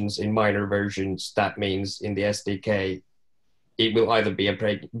extensions in minor versions, that means in the SDK, it will either be a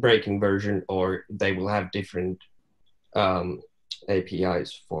breaking version, or they will have different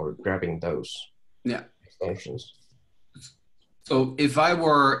APIs for grabbing those extensions. So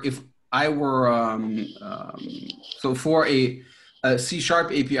so for a C#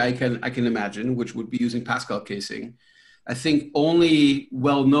 API, I can imagine, which would be using Pascal casing. I think only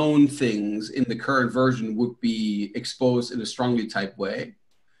well-known things in the current version would be exposed in a strongly typed way.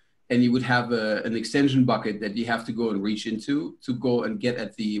 And you would have an extension bucket that you have to go and reach into to go and get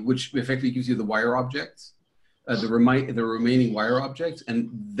at which effectively gives you the wire objects, the remaining wire objects, and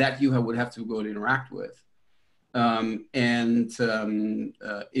that you would have to go and interact with.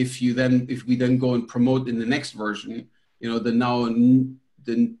 If we then go and promote in the next version, the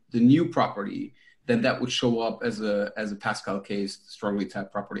new property, then that would show up as a Pascal case strongly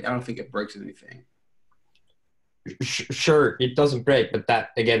typed property. I don't think it breaks anything. Sure, it doesn't break, but that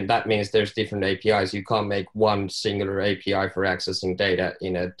means there's different APIs. You can't make one singular API for accessing data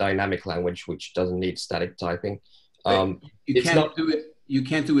in a dynamic language which doesn't need static typing. You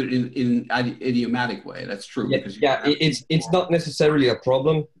can't do it in an idiomatic way. That's true. It's not necessarily a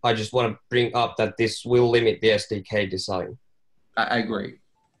problem. I just want to bring up that this will limit the SDK design. I agree.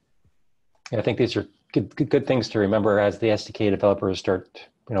 Yeah, I think these are good things to remember as the SDK developers start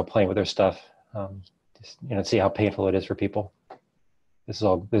playing with their stuff. Just, see how painful it is for people. This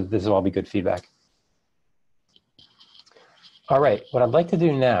will all be good feedback. All right, what I'd like to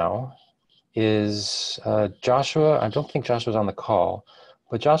do now is Joshua. I don't think Joshua's on the call,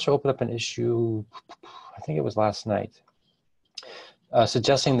 but Joshua opened up an issue, I think it was last night,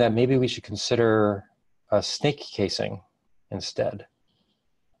 suggesting that maybe we should consider snake casing instead.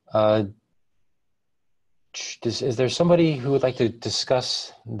 Is there somebody who would like to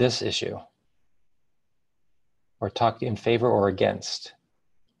discuss this issue? Or talk in favor or against?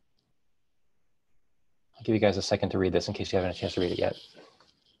 I'll give you guys a second to read this in case you haven't had a chance to read it yet.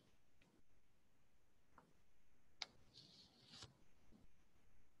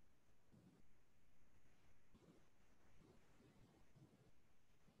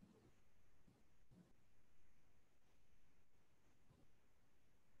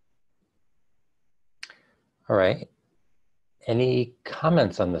 All right. Any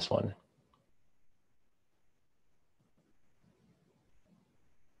comments on this one?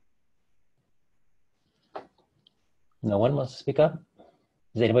 No one wants to speak up?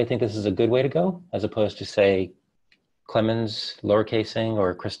 Does anybody think this is a good way to go, as opposed to, say, Clemens lowercasing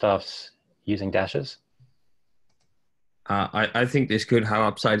or Christoph's using dashes? I think this could have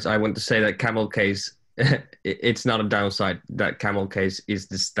upsides. I want to say that camel case, it's not a downside. That camel case is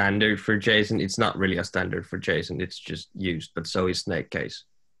the standard for JSON. It's not really a standard for JSON. It's just used, but so is snake case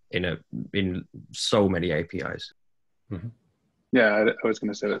in so many APIs. Mm-hmm. Yeah, I was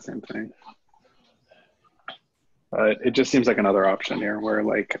going to say the same thing. It just seems like another option here where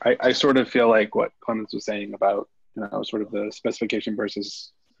I sort of feel like what Clemens was saying about, sort of the specification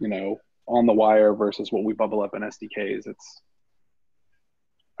versus, on the wire versus what we bubble up in SDKs.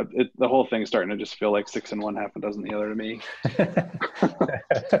 The whole thing's starting to just feel like 6 and 1, half a dozen the other to me.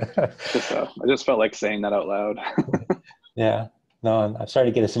 I just felt like saying that out loud. Yeah, no, I'm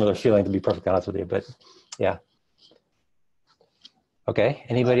starting to get a similar feeling, to be perfectly honest with you, but yeah. Okay,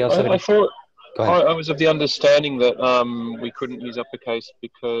 anybody else? I thought Go ahead. I was of the understanding that we couldn't use uppercase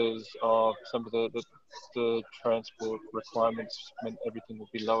because of some of the transport requirements meant everything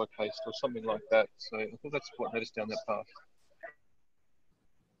would be lowercase or something like that. So I thought that's what led us down that path.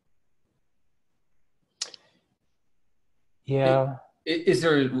 Yeah.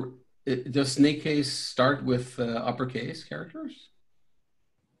 Does snake case start with uppercase characters?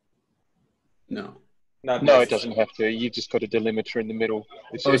 No. No, it doesn't have to. You've just got a delimiter in the middle.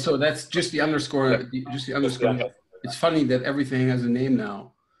 So that's just the underscore. Yeah. Just the underscore. It's funny that everything has a name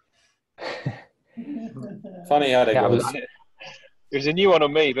now. Funny how that goes. There's a new one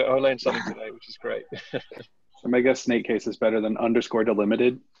on me, but I learned something today, which is great. I guess snake case is better than underscore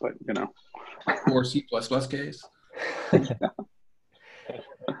delimited, but you know. Or C++ case.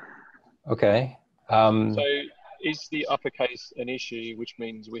 Okay. So is the uppercase an issue, which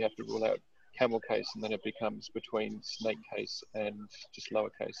means we have to rule out camel case, and then it becomes between snake case and just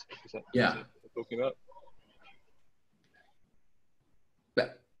lowercase? Is that what you're talking about?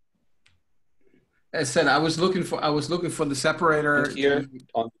 But as I said, I was looking for the separator here.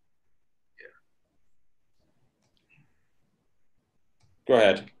 Go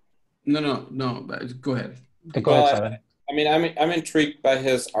ahead. No. Go ahead. Go ahead, Simon. I mean, I'm intrigued by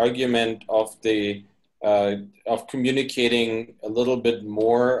his argument of the of communicating a little bit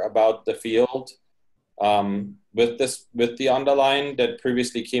more about the field with the underline that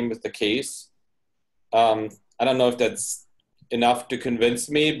previously came with the case. I don't know if that's enough to convince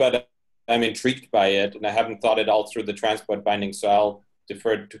me, but I'm intrigued by it, and I haven't thought it all through the transport binding, so I'll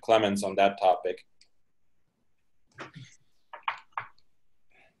defer to Clemens on that topic.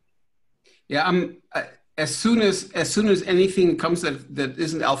 Yeah, as soon as anything comes that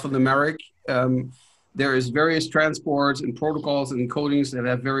isn't alphanumeric, there is various transports and protocols and encodings that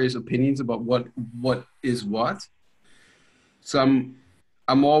have various opinions about what is what. So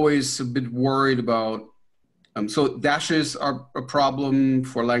I'm always a bit worried about. So dashes are a problem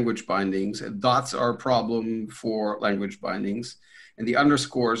for language bindings, and dots are a problem for language bindings, and the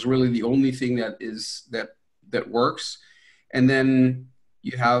underscore is really the only thing that works. And then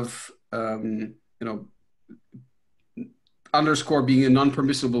you have underscore being a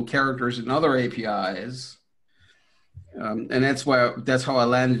non-permissible characters in other APIs. And that's how I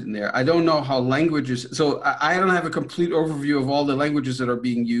landed in there. I don't know how languages, so I don't have a complete overview of all the languages that are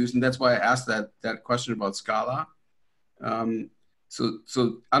being used, and that's why I asked that question about Scala.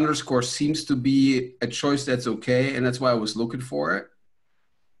 So underscore seems to be a choice that's okay, and that's why I was looking for it.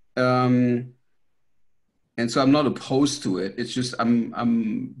 And so I'm not opposed to it. It's just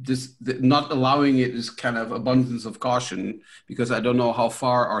I'm just not allowing it is kind of abundance of caution, because I don't know how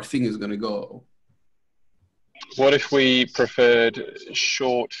far our thing is going to go. What if we preferred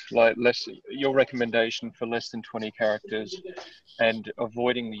short, like your recommendation for less than 20 characters, and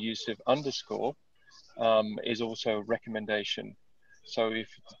avoiding the use of underscore is also a recommendation. So if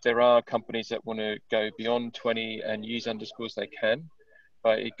there are companies that want to go beyond 20 and use underscores, they can,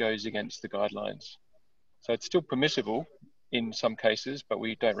 but it goes against the guidelines. So it's still permissible in some cases, but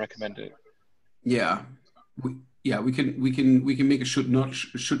we don't recommend it. Yeah, we can make a should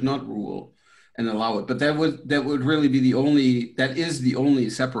not rule and allow it, but that would really be the only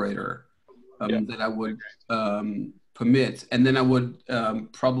separator that I would permit, and then I would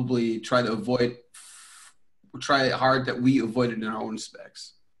probably try hard that we avoid it in our own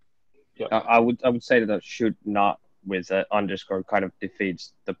specs. Yeah, I would say that should not with an underscore kind of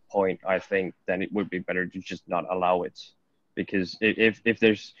defeats the point. I think then it would be better to just not allow it, because if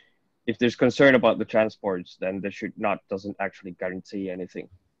there's concern about the transports, then the should not doesn't actually guarantee anything.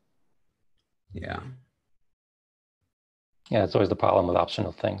 Yeah, it's always the problem with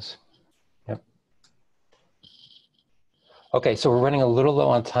optional things. Yep. Okay, so we're running a little low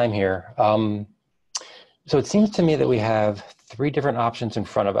on time here. So it seems to me that we have 3 different options in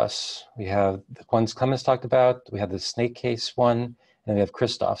front of us. We have the ones Clemens talked about, we have the snake case one, and we have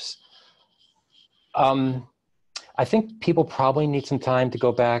Christoph's. I think people probably need some time to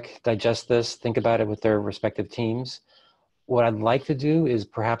go back, digest this, think about it with their respective teams. What I'd like to do is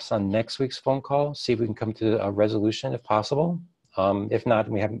perhaps on next week's phone call, see if we can come to a resolution if possible. If not,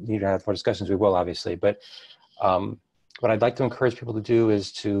 we need to have more discussions, we will obviously, but what I'd like to encourage people to do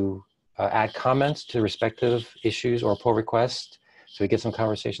is to add comments to respective issues or pull requests so we get some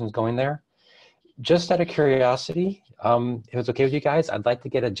conversations going there. just out of curiosity, if it's okay with you guys, I'd like to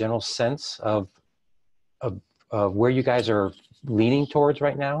get a general sense of where you guys are leaning towards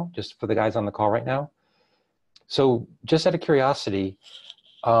right now, just for the guys on the call right now. So just out of curiosity,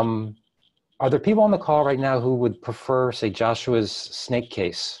 are there people on the call right now who would prefer, say, Joshua's snake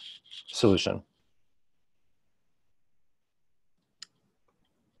case solution?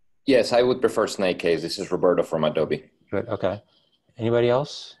 Yes, I would prefer snake case. This is Roberto from Adobe. Good, okay. Anybody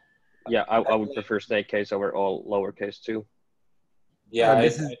else? Yeah, I would prefer snake case over all lowercase too. Yeah,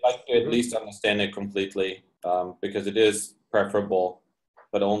 I'd like to at least understand it completely because it is preferable,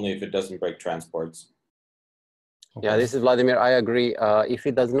 but only if it doesn't break transports. Okay. Yeah, this is Vladimir. I agree. If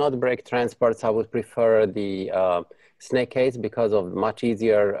it does not break transports, I would prefer the snake case because of much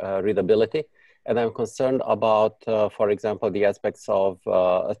easier readability. And I'm concerned about, for example, the aspects of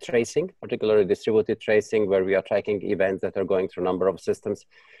tracing, particularly distributed tracing, where we are tracking events that are going through a number of systems.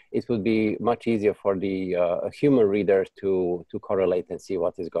 It would be much easier for the human reader to correlate and see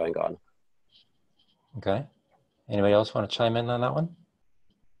what is going on. Okay. Anybody else want to chime in on that one?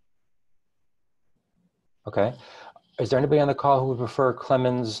 Okay. Is there anybody on the call who would prefer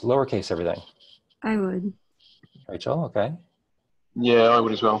Clemens lowercase everything? I would. Rachel, okay. Yeah, I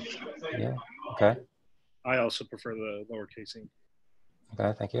would as well. Yeah, okay. I also prefer the lowercasing.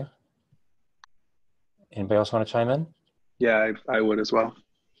 Okay, thank you. Anybody else want to chime in? Yeah, I would as well.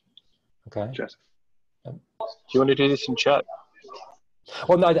 Okay. Joseph. Do you want to do this in chat?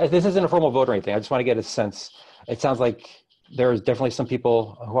 Well, no, this isn't a formal vote or anything. I just want to get a sense. It sounds like there's definitely some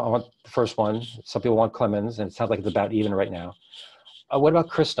people who want the first one. Some people want Clemens, and it sounds like it's about even right now. What about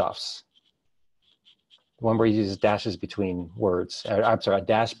Christoph's? The one where he uses dashes between words. I'm sorry, a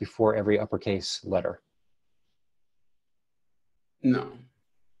dash before every uppercase letter. No.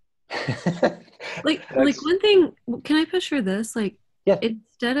 like one thing, can I push for this? Like, yeah.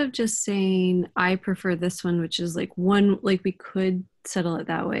 Instead of just saying, I prefer this one, which is like one, like we could settle it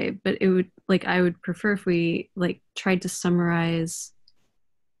that way, but it would, like, I would prefer if we like tried to summarize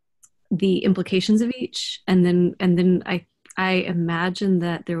the implications of each. And then I imagine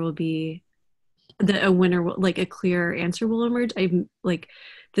that there will be a winner, like a clear answer will emerge. I'm like,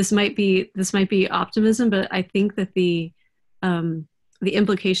 this might be optimism, but I think that the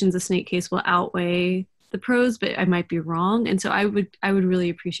implications of snake case will outweigh the pros, but I might be wrong. And so I would really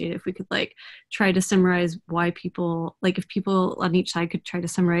appreciate it if we could like try to summarize why people, like if people on each side could try to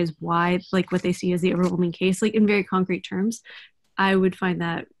summarize why, like what they see as the overwhelming case, like in very concrete terms. I would find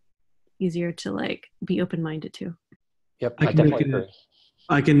that easier to like be open-minded to. Yep, I definitely agree.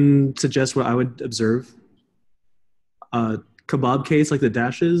 I can suggest what I would observe. Kebab case, like the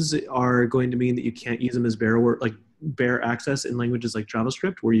dashes are going to mean that you can't use them as bare access in languages like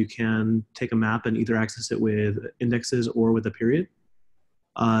JavaScript, where you can take a map and either access it with indexes or with a period.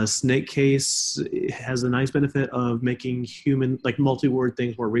 Snake case has the nice benefit of making multi-word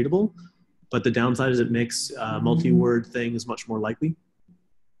things more readable, but the downside is it makes multi-word things much more likely.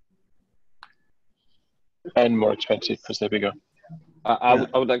 And more expensive, because they're bigger. I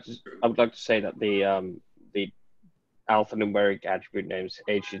would like to say that the alphanumeric attribute names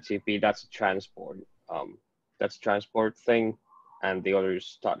HTTP, that's a transport. That's a transport thing, and the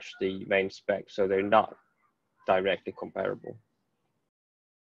others touch the main spec, so they're not directly comparable.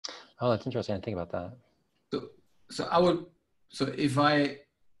 Oh, that's interesting. I didn't think about that. So I would. So if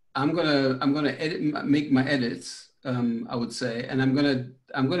I'm gonna make my edits. I would say, and I'm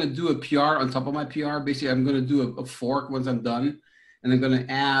gonna do a PR on top of my PR. Basically, I'm gonna do a fork once I'm done, and I'm gonna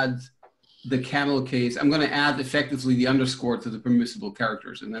add the camel case. I'm gonna add effectively the underscore to the permissible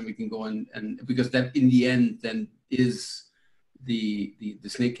characters, and then we can go and because that in the end then is the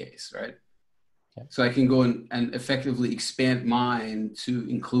snake case, right? Yeah. So I can go and effectively expand mine to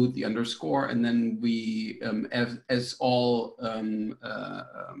include the underscore, and then we, as all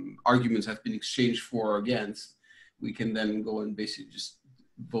arguments have been exchanged for or against, we can then go and basically just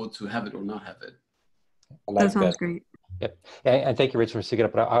vote to have it or not have it. That sounds great. Yep. And thank you, Rich, for sticking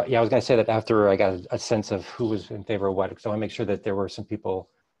up. But I was going to say that after I got a sense of who was in favor of what, so I want to make sure that there were some people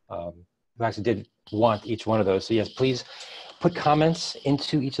who actually did want each one of those. So yes, please put comments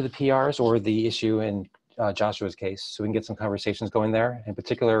into each of the PRs or the issue in Joshua's case, so we can get some conversations going there. In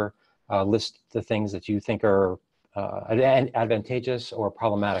particular, list the things that you think are advantageous or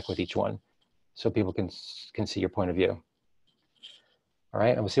problematic with each one, so people can see your point of view. All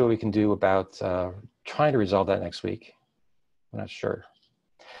right, and we'll see what we can do about trying to resolve that next week. I'm not sure.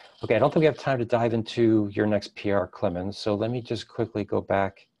 Okay, I don't think we have time to dive into your next PR, Clemens, so let me just quickly go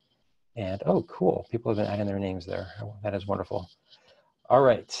back and, oh, cool, people have been adding their names there. Oh, that is wonderful. All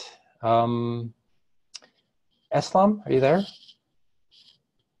right. Eslam, are you there?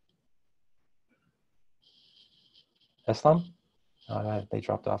 Islam? They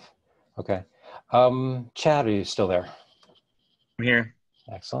dropped off. Okay. Chad, are you still there? I'm here.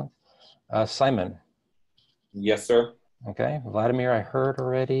 Excellent. Simon? Yes, sir. Okay. Vladimir, I heard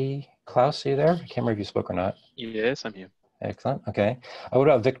already. Klaus, are you there? I can't remember if you spoke or not. Yes, I'm here. Excellent. Okay. What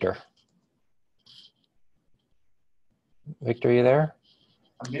about Victor? Victor, are you there?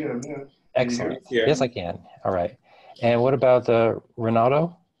 I'm here. I'm here. Excellent. Here. Yes, I can. All right. And what about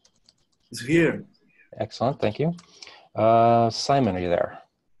Renato? It's here. Excellent. Thank you. Simon, are you there?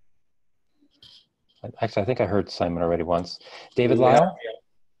 Actually, I think I heard Simon already once. David Lyle?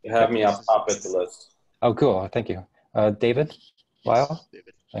 You have me up top at the list. Oh, cool. Thank you. David Lyle?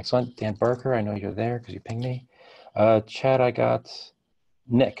 Excellent. Dan Barker, I know you're there because you pinged me. Chad, I got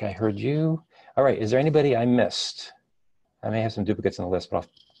Nick. I heard you. All right. Is there anybody I missed? I may have some duplicates in the list, but I'll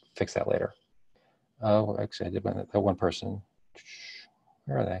fix that later. Actually, I did one person.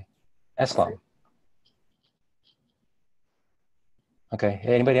 Where are they? Eslam. Okay.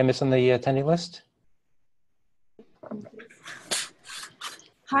 Anybody I missed on the attendee list?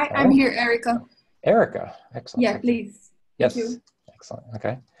 Hi, I'm here, Erica. Erica. Excellent. Yeah, please. Yes. Thank you. Excellent.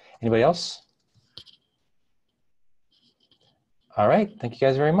 Okay. Anybody else? All right. Thank you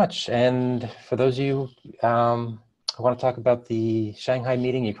guys very much. And for those of you who want to talk about the Shanghai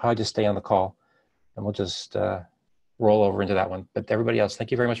meeting, you can probably just stay on the call and we'll just roll over into that one. But everybody else,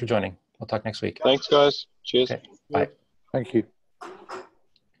 thank you very much for joining. We'll talk next week. Thanks, guys. Cheers. Okay. Bye. Thank you.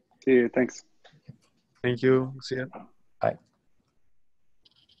 See you. Thanks. Thank you. See ya. Bye.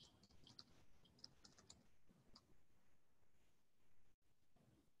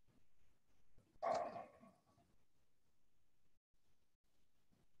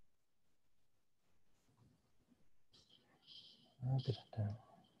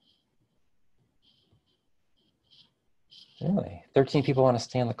 Really? 13 people want to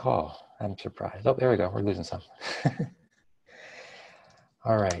stay on the call. I'm surprised. Oh, there we go. We're losing some.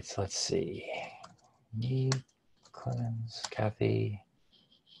 All right, so let's see. Me, Clemens, Kathy.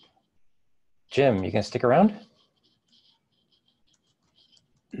 Jim, you gonna stick around?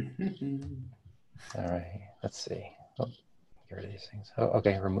 All right, let's see. Oh, get rid of these things. Oh,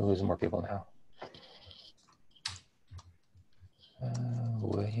 okay, we're losing more people now.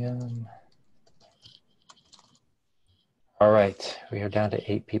 William. All right, we are down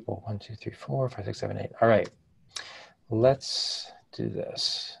to 8 people. 1, 2, 3, 4, 5, 6, 7, 8. All right, let's do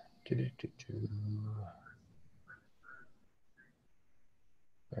this. Where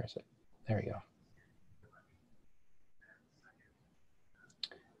is it? There we go.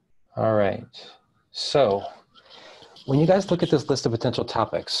 All right, so when you guys look at this list of potential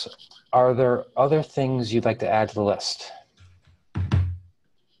topics, are there other things you'd like to add to the list?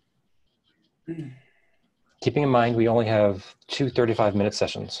 Keeping in mind, we only have 2 35-minute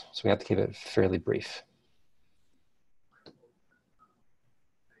sessions, so we have to keep it fairly brief.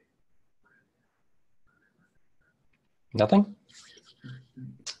 Nothing?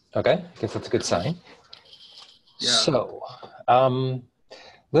 Okay, I guess that's a good sign. Yeah. So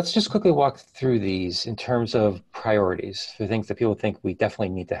let's just quickly walk through these in terms of priorities for things that people think we definitely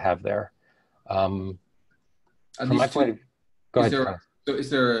need to have there. From my point of view, go ahead. So is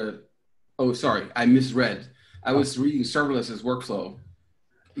there a, oh, sorry, I misread. I was reading serverless as workflow.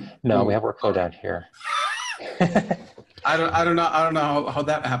 No, we have workflow down here. I don't know how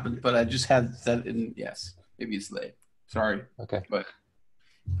that happened, but I just had that in, yes, maybe it's late. Sorry. Okay. But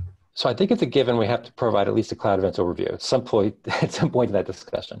so I think it's a given we have to provide at least a cloud events overview at some point in that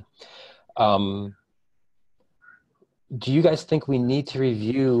discussion. Do you guys think we need to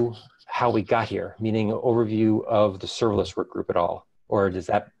review how we got here, meaning an overview of the serverless work group at all? Or is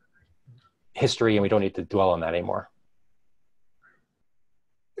that history and we don't need to dwell on that anymore?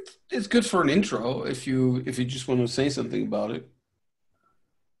 It's good for an intro if you just want to say something about it.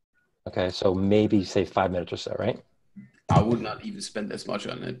 Okay, so maybe say 5 minutes or so, right? I would not even spend as much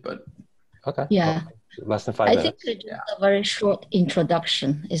on it, but okay. Yeah. Less than 5 minutes. I think just a very short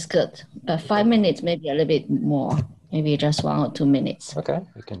introduction is good. 5 minutes, maybe a little bit more. Maybe just 1 or 2 minutes. Okay,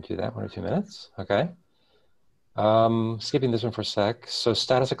 we can do that, 1 or 2 minutes. Okay. Skipping this one for a sec. So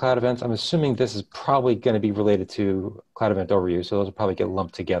status of cloud events, I'm assuming this is probably going to be related to cloud event overview. So those will probably get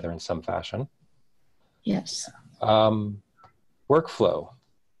lumped together in some fashion. Yes. Workflow.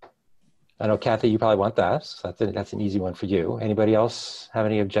 I know, Kathy, you probably want that. So that's an easy one for you. Anybody else have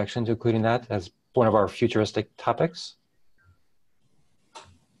any objection to including that as one of our futuristic topics?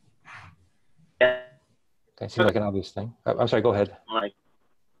 Yeah. Okay, seems like an obvious thing. I'm sorry, go ahead.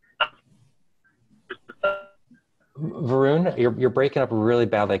 Varun, you're breaking up really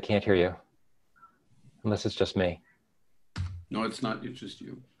badly. I can't hear you. Unless it's just me. No, it's not. It's just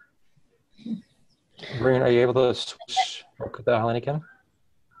you. Brian, are you able to switch the line again?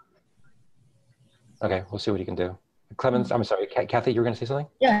 Okay, we'll see what you can do. Clemens, I'm sorry, Kathy, you were going to say something?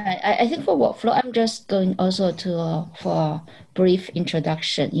 Yeah, I think for workflow, I'm just going also to for a brief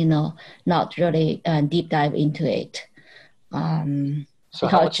introduction, not really deep dive into it. So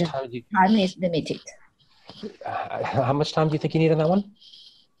how Because much time do you, time is limited. how much time do you think you need on that one?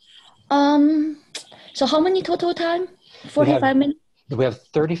 So how many total time? 45 minutes? We have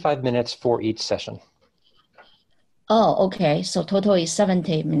 35 minutes for each session. Oh, okay. So total is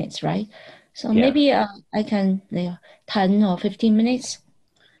 70 minutes, right? So Yeah. maybe I can 10 or 15 minutes.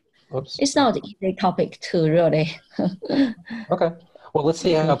 Oops. It's not an easy topic to really. Okay. Well, let's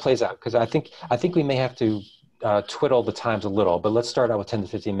see how it plays out, because I think we may have to twiddle the times a little, but let's start out with 10 to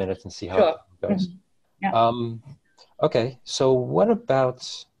 15 minutes and see how it goes. Yeah. Okay. So what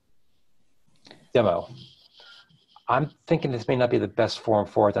about demo? I'm thinking this may not be the best forum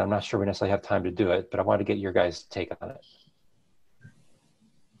for it. I'm not sure we necessarily have time to do it, but I want to get your guys' take on it.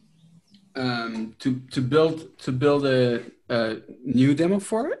 To build a new demo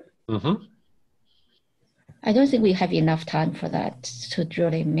for it? Mm-hmm. I don't think we have enough time for that to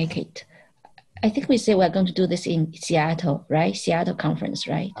really make it. I think we say we're going to do this in Seattle, right? Seattle conference,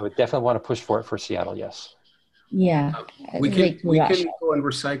 right? I would definitely want to push for it for Seattle, yes. Yeah. We can go and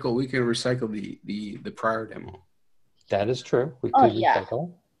recycle. We can recycle the prior demo. That is true. We could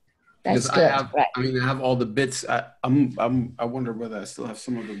recycle. That's good. I mean, I have all the bits. I wonder whether I still have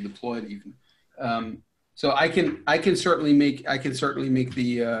some of them deployed even. So I can certainly make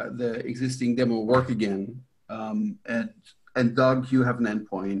the existing demo work again. And Doug, you have an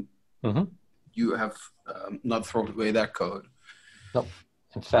endpoint. Mm-hmm. You have not thrown away that code. No,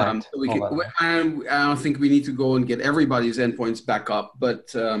 in fact, I don't think we need to go and get everybody's endpoints back up, but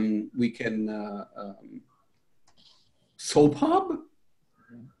we can. SoapHub?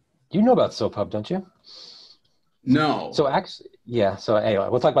 You know about SoapHub, don't you? No. So actually, yeah. So anyway,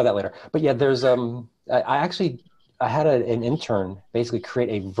 we'll talk about that later. But yeah, there's I had an intern basically create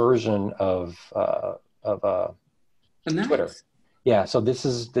a version of Twitter. Yeah. So this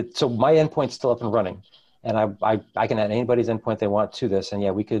is so my endpoint's still up and running, and I can add anybody's endpoint they want to this, and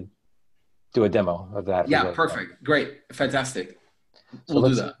yeah, we could do a demo of that. Yeah. Perfect. Great. Fantastic. So we'll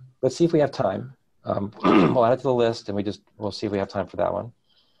do that. Let's see if we have time. We'll add it to the list, and we'll see if we have time for that one.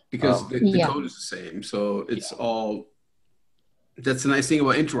 Because the code is the same, so it's all. That's the nice thing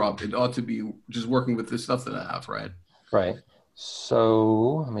about interop. It ought to be just working with the stuff that I have, right? Right.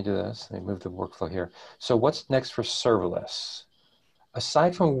 So let me do this. Let me move the workflow here. So what's next for serverless?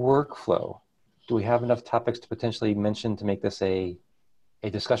 Aside from workflow, do we have enough topics to potentially mention to make this a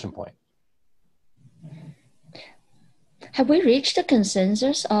discussion point? Have we reached a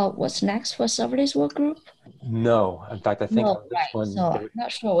consensus of what's next for serverless work group? No. In fact, I think on this one. So I'm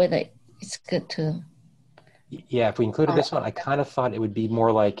not sure whether it's good to. Yeah, if we included this one, I kind of thought it would be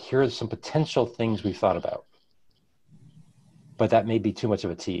more like, here are some potential things we thought about. But that may be too much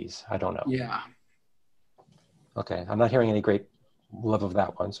of a tease. I don't know. Yeah. Okay, I'm not hearing any great love of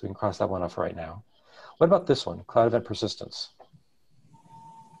that one, so we can cross that one off right now. What about this one, Cloud Event Persistence?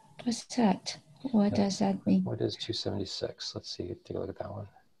 What's that? What does that mean? What is 276? Let's see, take a look at that one.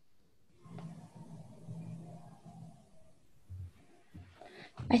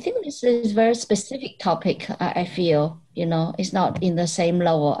 I think this is a very specific topic, I feel, it's not in the same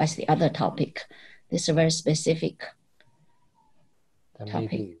level as the other topic. This is a very specific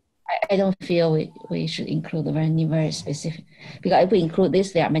topic. I don't feel we should include a very specific, because if we include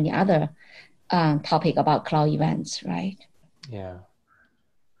this, there are many other topics about cloud events, right? Yeah.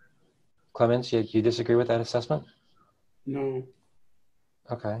 Clemens, you disagree with that assessment? No.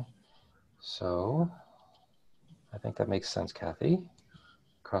 Okay. So I think that makes sense, Kathy.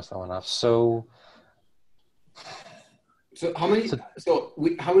 Cross that one off. So how many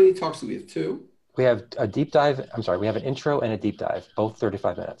talks do we have? 2? We have a deep dive. I'm sorry, we have an intro and a deep dive, both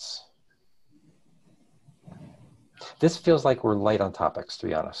 35 minutes. This feels like we're light on topics, to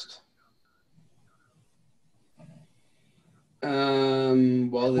be honest.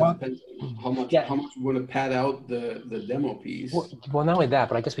 Well, it depends on how much we want to pad out the demo piece. Well, not only that,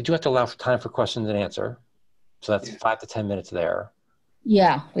 but I guess we do have to allow time for questions and answer. So that's 5 to 10 minutes there.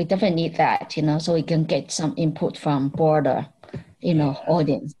 Yeah, we definitely need that, so we can get some input from broader,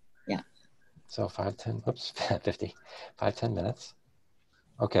 audience. Yeah. So 50, 5-10 minutes.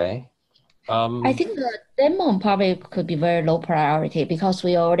 Okay. I think the demo probably could be very low priority because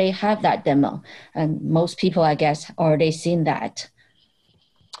we already have that demo, and most people, I guess, already seen that.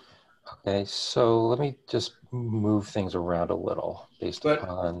 Okay, so let me just move things around a little based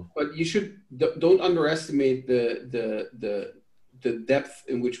upon. But you don't underestimate the the depth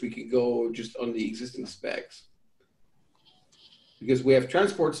in which we can go just on the existing specs. Because we have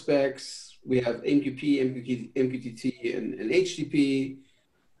transport specs, we have MQP, MQTT, and HTTP.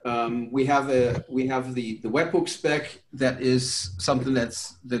 We have the webhook spec that is something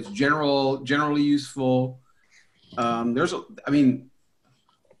that's generally useful. I mean,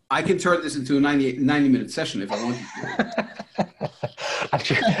 I can turn this into a 90-minute session if I want to.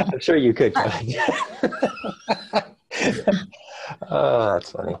 I'm sure you could. Oh,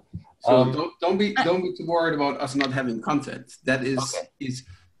 that's funny. So don't be too worried about us not having content. That is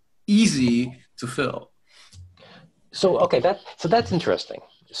easy to fill. So that's interesting.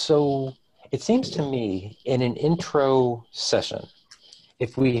 So it seems to me in an intro session,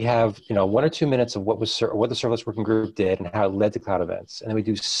 if we have 1 or 2 minutes of what the serverless working group did and how it led to cloud events, and then we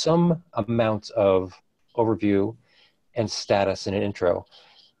do some amount of overview and status in an intro,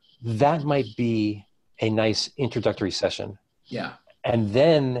 that might be a nice introductory session. Yeah. And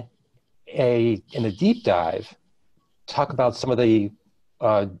then in a deep dive, talk about some of the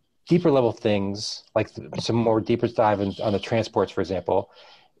deeper level things, like some more deeper dive on the transports, for example,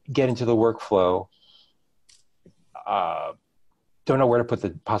 get into the workflow. Don't know where to put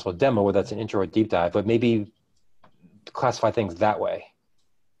the possible demo, whether that's an intro or deep dive, but maybe classify things that way.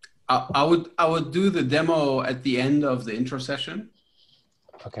 I would do the demo at the end of the intro session.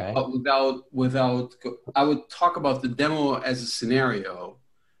 Okay. But I would talk about the demo as a scenario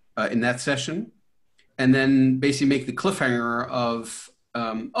in that session, and then basically make the cliffhanger of,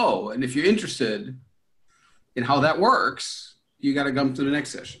 and if you're interested in how that works, you got to come to the next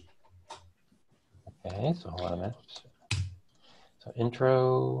session. Okay, so hold on a minute. So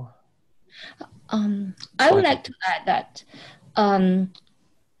intro. I would like to add that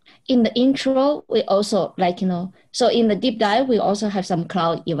in the intro, we also so in the deep dive, we also have some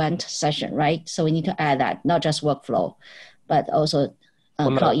cloud event session, right? So we need to add that, not just workflow, but also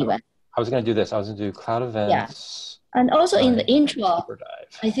cloud event. I was going to do this. I was going to do cloud events. Yeah. And also in the intro,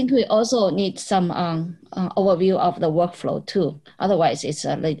 I think we also need some overview of the workflow too. Otherwise, it's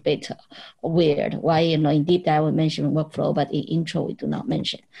a little bit weird. Why, in deep dive we mention workflow, but in intro we do not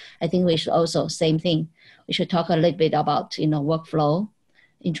mention. I think we should also, same thing, we should talk a little bit about, workflow,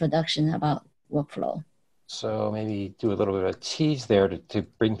 introduction about workflow. So maybe do a little bit of a tease there to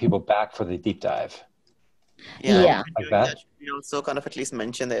bring people back for the deep dive. Yeah. Like that. We also kind of at least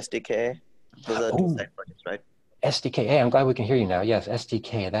mention the SDK. Those are two side projects, right? SDK. Hey, I'm glad we can hear you now. Yes,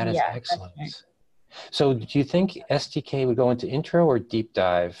 SDK. That is excellent. Right. So do you think SDK would go into intro or deep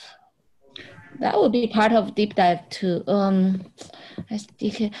dive? That would be part of deep dive too.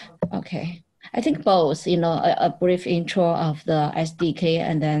 SDK. Okay. I think both, a brief intro of the SDK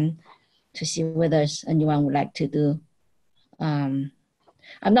and then to see whether anyone would like to do. I'm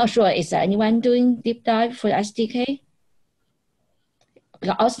not sure, is there anyone doing deep dive for SDK?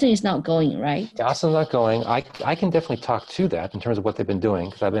 Austin is not going, right? Yeah, Austin's not going. I can definitely talk to that in terms of what they've been doing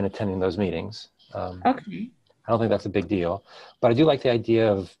because I've been attending those meetings. Okay. I don't think that's a big deal, but I do like the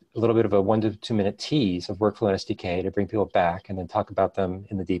idea of a little bit of a 1 to 2 minute tease of workflow and SDK to bring people back and then talk about them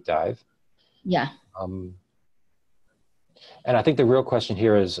in the deep dive. Yeah. And I think the real question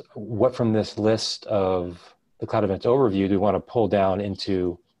here is what from this list of the cloud events overview do we want to pull down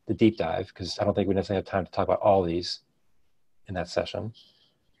into the deep dive? Because I don't think we necessarily have time to talk about all these in that session.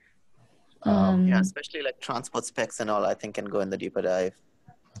 Yeah, especially like transport specs and all, I think can go in the deeper dive.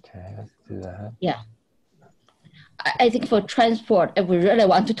 Okay, let's do that. Yeah. I think for transport, if we really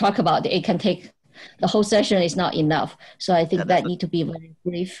want to talk about it, it can take the whole session is not enough. So I think that need to be very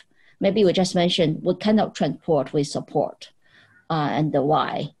brief. Maybe we just mention what kind of transport we support and the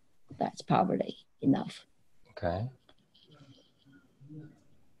why. That's probably enough. Okay.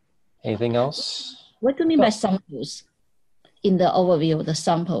 Anything else? What do you mean by samples in the overview of the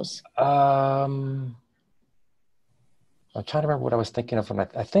samples? I'm trying to remember what I was thinking of when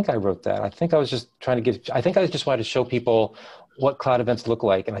I think I wrote that. I think I was just trying to I think I just wanted to show people what cloud events look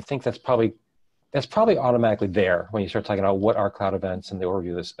like. And I think that's probably automatically there when you start talking about what are cloud events and the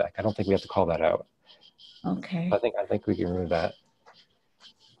overview of the spec. I don't think we have to call that out. Okay. I think we can remove that.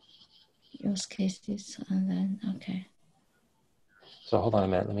 Use cases and then, okay. So hold on a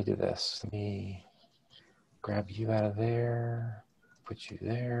minute, let me do this. Let me grab you out of there, put you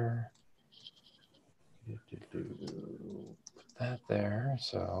there. Put that there,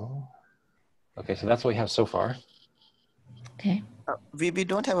 so. Okay, so that's what we have so far. Okay. We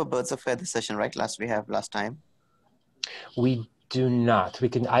don't have a birds of feather session, right? Last time. We do not. We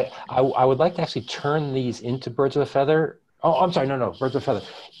can. I would like to actually turn these into birds of a feather. Oh, I'm sorry. No, birds of a feather.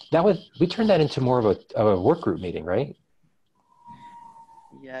 We turned that into more of a work group meeting, right?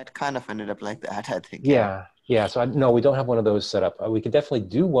 Yeah, it kind of ended up like that, I think. Yeah. Yeah, so no, we don't have one of those set up. We could definitely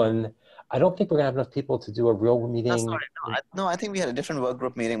do one. I don't think we're gonna have enough people to do a real meeting. Sorry, no, I think we had a different work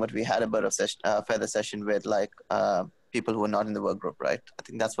group meeting, but we had a bit of further session with like people who were not in the work group, right? I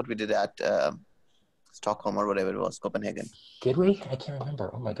think that's what we did at Stockholm or whatever it was, Copenhagen. Did we? I can't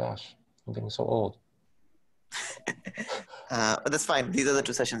remember. Oh my gosh, I'm getting so old. But that's fine. These are the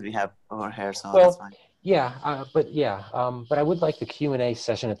two sessions we have over here, so Well, that's fine. Yeah, but I would like the Q&A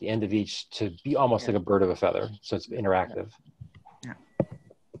session at the end of each to be almost like a bird of a feather, so it's interactive. Yeah.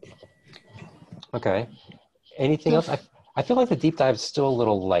 Okay. Anything else? I feel like the deep dive is still a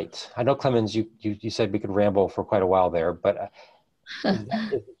little light. I know, Clemens, you said we could ramble for quite a while there, but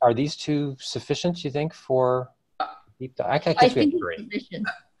are these two sufficient, you think, for deep dive? I guess we have three.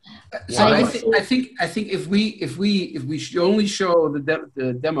 So I think if we only show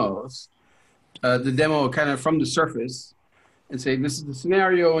the demos, the demo kind of from the surface, and say this is the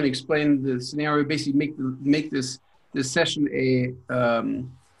scenario and explain the scenario, basically make this session a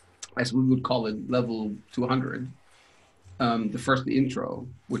as we would call it, level 200. The intro,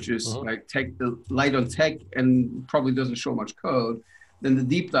 which is like the light on tech and probably doesn't show much code. Then the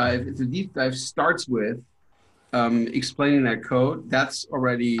deep dive, if the deep dive starts with explaining that code, that's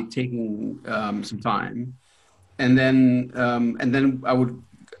already taking some time. And then I would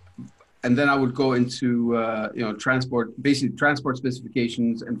go into transport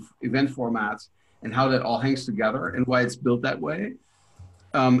specifications and event formats and how that all hangs together and why it's built that way.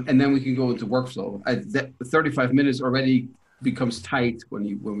 And then we can go into workflow. 35 minutes already becomes tight when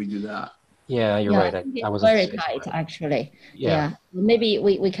we do that. Yeah, you're right. I was very tight, actually. Yeah. Maybe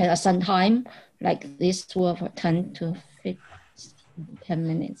we can assign time like this to 10 to 10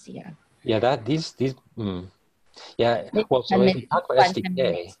 minutes. Yeah. Yeah, these. Yeah. Well, so if we talk about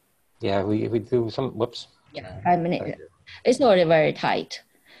SDK, yeah, we do some. Whoops. Yeah, 5 minutes. It's already very tight.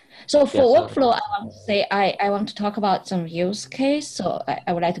 So for workflow, I want to say I want to talk about some use case. So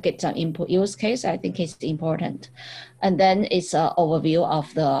I would like to get some input use case. I think it's important, and then it's an overview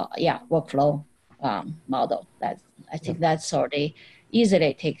of the workflow model. I think that's already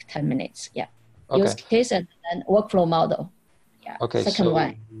easily take 10 minutes. Yeah, use case and then workflow model. Yeah. Okay. Second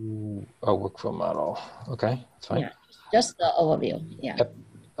one. Workflow model. Okay, that's fine. Yeah, just the overview. Yeah. Yep.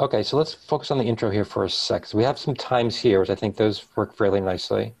 Okay, so let's focus on the intro here for a sec. So we have some times here, which I think those work fairly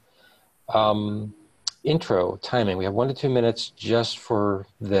nicely. Intro timing, we have 1 to 2 minutes just for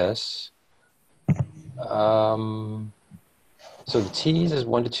this. So the tease is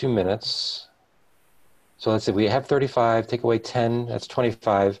 1 to 2 minutes. So let's say we have 35, take away 10, that's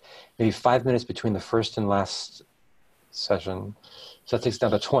 25, maybe 5 minutes between the first and last session. So that takes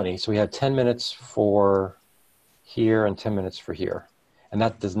down to 20. So we have 10 minutes for here and 10 minutes for here. And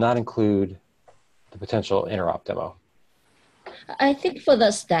that does not include the potential interop demo. I think for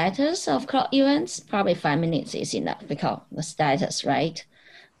the status of cloud events, probably 5 minutes is enough because the status, right?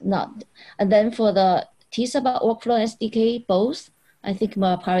 And then for the tease about workflow SDK, both, I think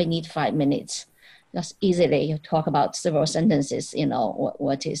we'll probably need 5 minutes. Just easily you talk about several sentences,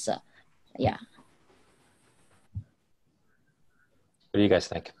 what is, yeah. What do you guys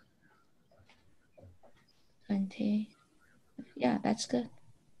think? 20, yeah, that's good.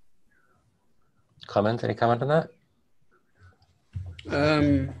 Any comment on that?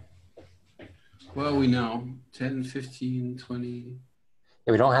 Well, we know 10, 15, 20.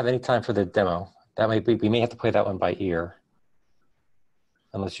 Yeah, we don't have any time for the demo. That we may have to play that one by ear,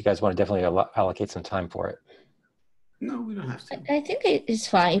 unless you guys want to definitely allocate some time for it. No, we don't have to. I think it's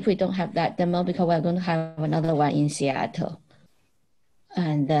fine if we don't have that demo because we're going to have another one in Seattle,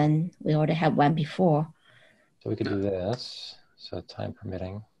 and then we already have one before. So we could do this. So time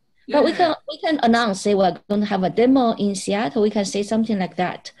permitting. But we can announce, say we're going to have a demo in Seattle. We can say something like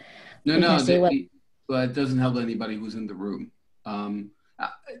that. Well, it doesn't help anybody who's in the room. The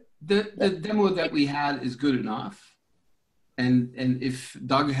demo that we had is good enough, and if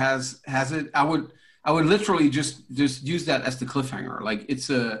Doug has it, I would literally just use that as the cliffhanger. Like it's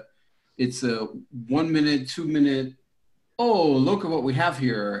a 1 minute, 2 minute. Oh, look at what we have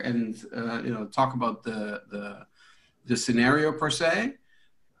here, and talk about the scenario per se.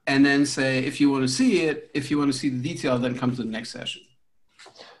 And then say, if you want to see it, if you want to see the detail, then come to the next session.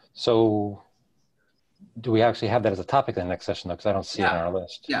 So do we actually have that as a topic in the next session though? Because I don't see it on our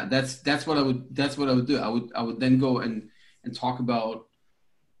list. Yeah, that's what I would do. I would then go and talk about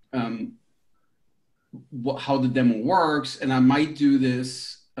how the demo works. And I might do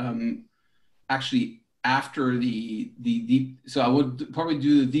this actually after the deep, so I would probably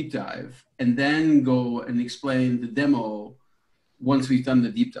do the deep dive and then go and explain the demo once we've done the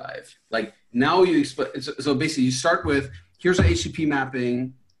deep dive. Like now you explain, so basically you start with, here's an HTTP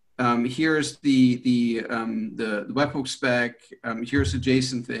mapping, here's the webhook spec, here's the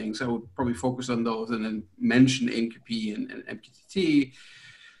JSON things. I would probably focus on those and then mention MQP and MQTT.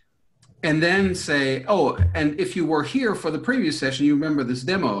 And then say, oh, and if you were here for the previous session, you remember this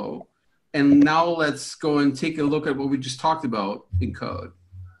demo. And now let's go and take a look at what we just talked about in code.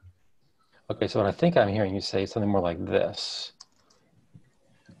 Okay, so what I think I'm hearing you say is something more like this.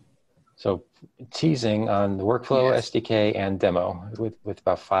 So teasing on the workflow, yes, SDK, and demo with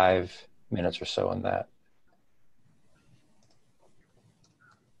about 5 minutes or so on that.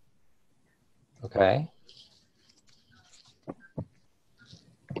 Okay.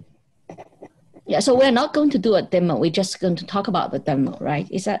 Yeah, so we're not going to do a demo. We're just going to talk about the demo, right?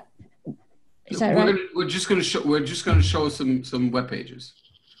 Is that right? We're just going to show some web pages.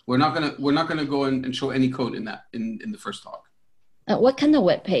 We're not going to go and show any code in that in the first talk. What kind of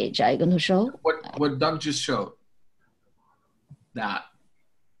web page are you going to show? What Doug just showed. That.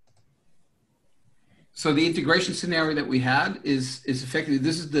 So the integration scenario that we had is effectively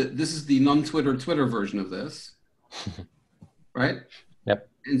this is the non-Twitter version of this, right? Yep.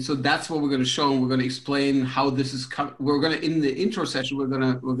 And so that's what we're going to show, and we're going to explain how this is. We're going to, in the intro session, we're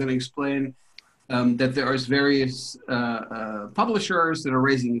going to explain that there is various publishers that are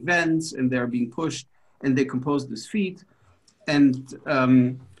raising events and they're being pushed, and they compose this feed. And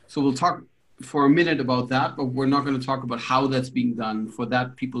so we'll talk for a minute about that, but we're not going to talk about how that's being done. For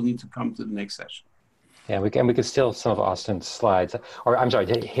that, people need to come to the next session. Yeah, we can steal some of Austin's slides, or I'm sorry,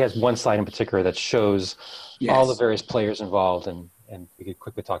 he has one slide in particular that shows all the various players involved, and we could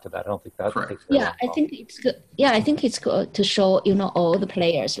quickly talk to that. I don't think that. Yeah, I think it's good. Yeah, I think it's good to show all the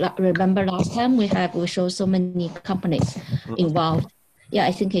players. Like, remember last time we showed so many companies involved. Yeah,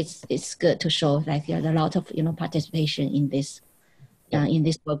 I think it's good to show that there's a lot of participation in this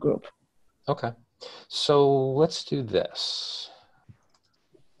work group. Okay, so let's do this.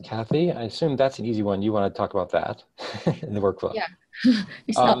 Kathy, I assume that's an easy one. You want to talk about that in the workflow? Yeah,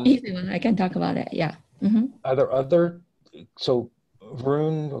 it's not an easy one. I can talk about it. Yeah. Mm-hmm. Are there other, so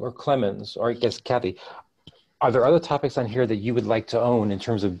Varun or Clemens, or I guess Kathy, are there other topics on here that you would like to own in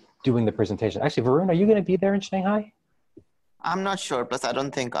terms of doing the presentation? Actually, Varun, are you going to be there in Shanghai? I'm not sure. Plus, I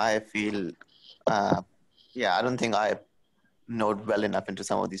don't think I feel, I don't think I know well enough into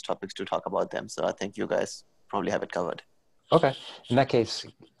some of these topics to talk about them. So I think you guys probably have it covered. Okay. In that case,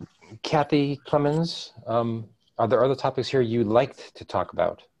 Kathy, Clemens, are there other topics here you'd like to talk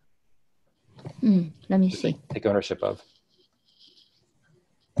about? Let me see. Take ownership of.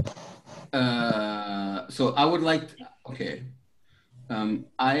 So I would like,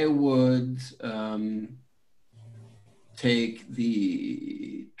 I would take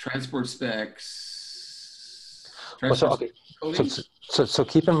the transport specs. So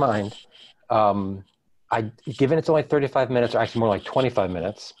keep in mind, given it's only 35 minutes, or actually more like 25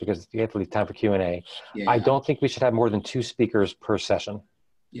 minutes, because you have to leave time for Q&A, I don't think we should have more than 2 speakers per session.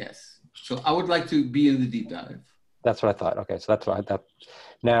 Yes. So I would like to be in the deep dive. That's what I thought. Okay, so that's what I thought.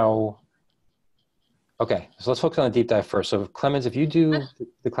 Now, okay, so let's focus on the deep dive first. So Clemens, if you do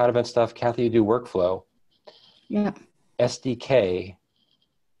the cloud event stuff, Kathy, you do workflow. Yeah. SDK,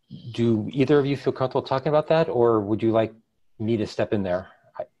 do either of you feel comfortable talking about that, or would you like me to step in there?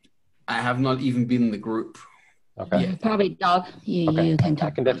 I have not even been in the group. Okay. Yeah, probably Doug, you can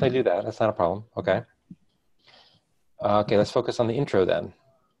talk. I can definitely do that. That's not a problem. Okay. Okay, let's focus on the intro then.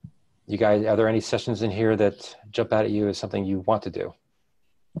 You guys, are there any sessions in here that jump out at you as something you want to do?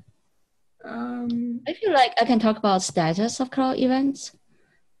 If you like, I can talk about status of cloud events.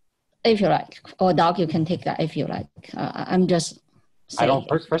 If you like, or Doug, you can take that if you like. I'm just saying.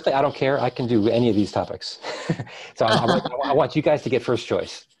 Personally, I don't care. I can do any of these topics. So I want you guys to get first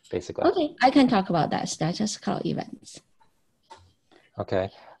choice, basically. Okay, I can talk about that, status cloud events. Okay.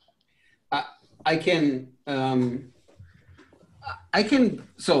 I can.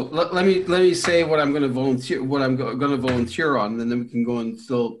 So let me say what I'm going to volunteer. What I'm going to volunteer on, and then we can go and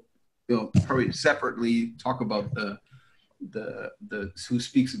still, probably separately talk about the who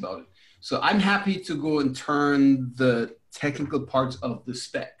speaks about it. So I'm happy to go and turn the technical parts of the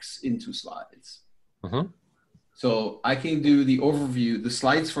specs into slides. Mm-hmm. So I can do the overview, the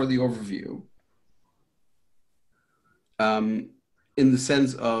slides for the overview, in the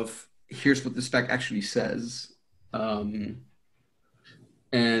sense of here's what the spec actually says, and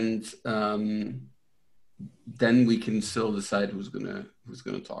then we can still decide who's gonna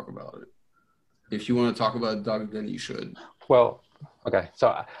talk about it. If you want to talk about it, Doug, then you should. Well, okay.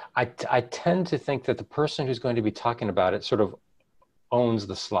 So I tend to think that the person who's going to be talking about it sort of owns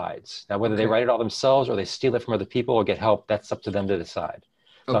the slides. Now, whether they write it all themselves or they steal it from other people or get help, that's up to them to decide.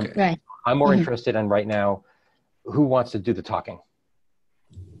 So I'm more interested in right now, who wants to do the talking?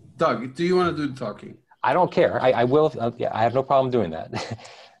 Doug, do you want to do the talking? I don't care. I will. Yeah, I have no problem doing that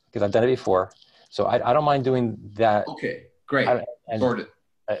because I've done it before. So I don't mind doing that. Okay, great. Sorted.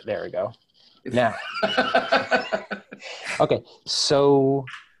 There we go. Now, okay. So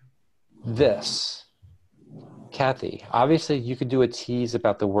this, Kathy, obviously you could do a tease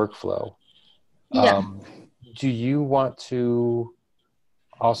about the workflow. Yeah. Do you want to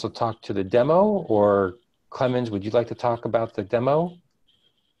also talk to the demo, or Clemens, would you like to talk about the demo?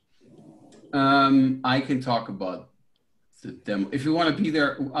 I can talk about the demo. If you want to be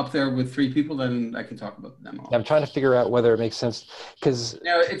there up there with 3 people, then I can talk about the demo. I'm trying to figure out whether it makes sense because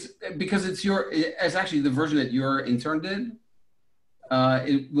it's because it's actually the version that your intern did.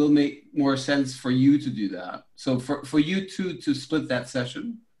 It will make more sense for you to do that. So for you to split that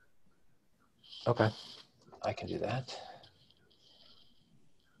session. Okay, I can do that.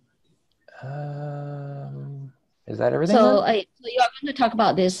 Is that everything? So, so you are going to talk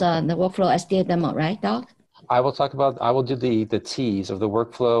about this the workflow SDK demo, right, Doc? I will do the tease of the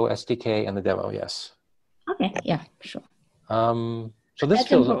workflow SDK and the demo. Yes. Okay. Yeah. Sure. So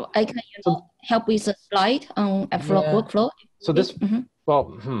this I can help with the slide on workflow. So this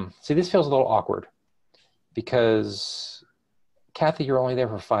see, this feels a little awkward because Kathy, you're only there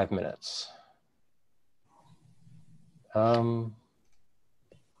for 5 minutes. Well,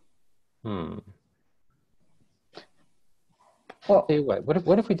 tell you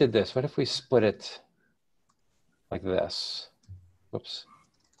what if we did this? What if we split it like this? Whoops.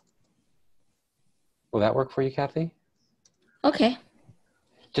 Will that work for you, Kathy? Okay.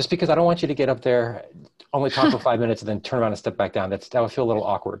 Just because I don't want you to get up there, only talk for 5 minutes and then turn around and step back down. That would feel a little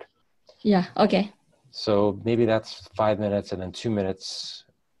awkward. Yeah, okay. So maybe that's 5 minutes and then 2 minutes.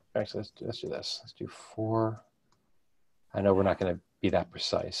 Actually, let's do this. Let's do 4. I know we're not going to be that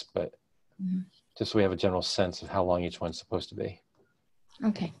precise, but just so we have a general sense of how long each one's supposed to be.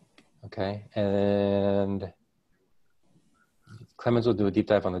 Okay. Okay, and Clemens will do a deep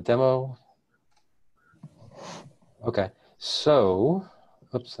dive on the demo. Okay, so,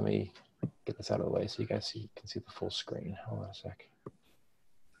 oops, let me get this out of the way so you guys can see the full screen. Hold on a sec.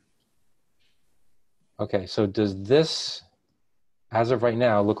 Okay, so does this, as of right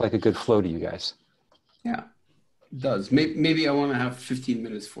now, look like a good flow to you guys? Yeah, it does. Maybe I want to have 15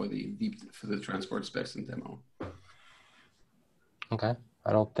 minutes for the transport specs and demo. Okay,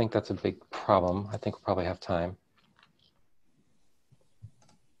 I don't think that's a big problem. I think we'll probably have time.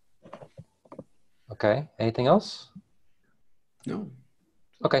 Okay, anything else? No.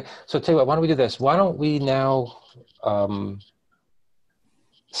 Okay, so tell you what, why don't we do this? Why don't we now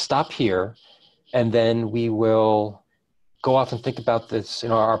stop here, and then we will go off and think about this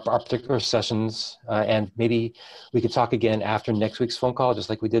in our particular sessions, and maybe we could talk again after next week's phone call, just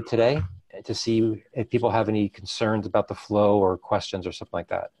like we did today, to see if people have any concerns about the flow or questions or something like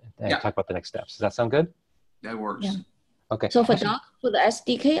that, and talk about the next steps. Does that sound good? That works. Yeah. Okay. So for Doc, for the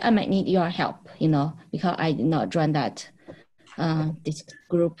SDK, I might need your help, because I did not join that this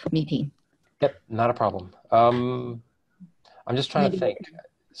group meeting. Yep, not a problem. I'm just trying to think.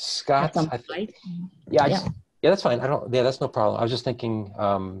 Scott, yeah, that's fine. That's no problem. I was just thinking,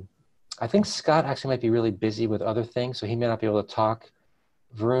 I think Scott actually might be really busy with other things, so he may not be able to talk.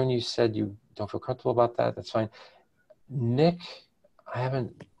 Varun, you said you don't feel comfortable about that. That's fine. Nick, I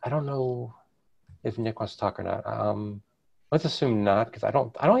don't know if Nick wants to talk or not. Let's assume not, because I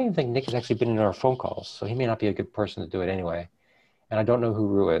don't even think Nick has actually been in our phone calls, so he may not be a good person to do it anyway. And I don't know who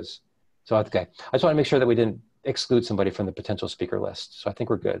Ru is. So okay, I just want to make sure that we didn't exclude somebody from the potential speaker list. So I think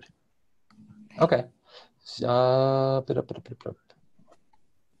we're good. Okay.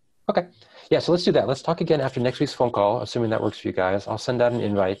 Okay. Yeah, so let's do that. Let's talk again after next week's phone call, assuming that works for you guys. I'll send out an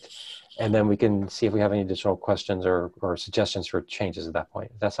invite, and then we can see if we have any additional questions or suggestions for changes at that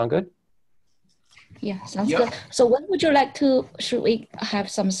point. Does that sound good? Yeah, sounds good. So when would you like to, should we have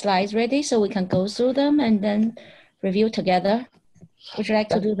some slides ready so we can go through them and then review together? Would you like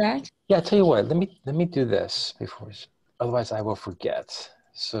to do that? Yeah, I'll tell you what, let me do this before, otherwise I will forget.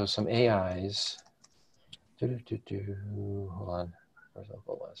 So some AIs. Hold on. Where's the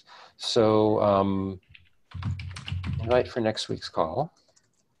whole list? So invite for next week's call.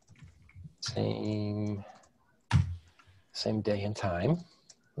 Same day and time.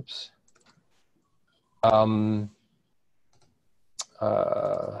 Oops.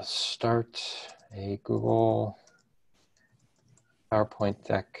 Start a Google PowerPoint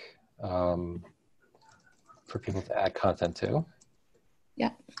deck for people to add content to.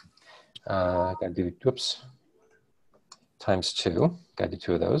 Yeah. Gotta do, whoops, ×2. Gotta do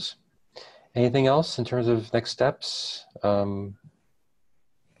 2 of those. Anything else in terms of next steps? In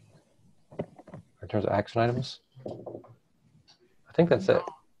terms of action items? I think that's it.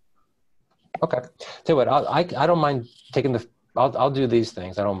 Okay. Tell you what, I don't mind taking the. I'll do these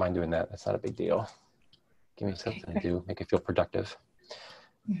things. I don't mind doing that. That's not a big deal. Give me something to do. Make it feel productive.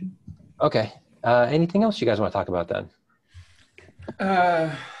 Okay. Anything else you guys want to talk about then?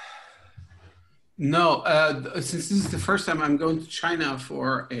 No. Since this is the first time I'm going to China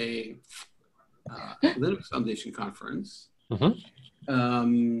for a Linux Foundation conference,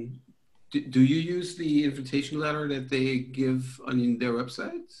 do you use the invitation letter that they give on their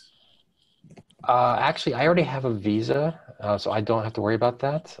websites? Actually, I already have a visa, so I don't have to worry about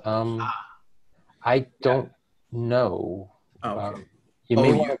that. I don't know. Okay. You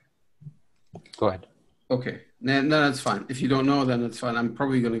may want to... Go ahead. Okay. No, that's fine. If you don't know, then that's fine. I'm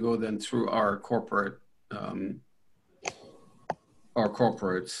probably going to go then through our corporate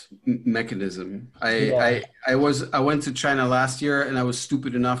mechanism. I went to China last year, and I was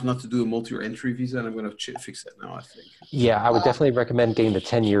stupid enough not to do a multi-year entry visa, and I'm going to fix that now, I think. Yeah, I would definitely recommend getting the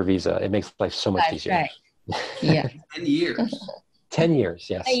 10-year visa. It makes life so much easier. Right. Yeah. 10 years. 10 years,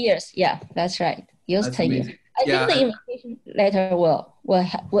 yes. 10 years, yeah, that's right. Use That's 10 years. amazing. I think the invitation letter will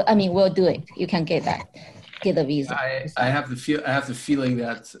do it. You can get the visa. I have the feeling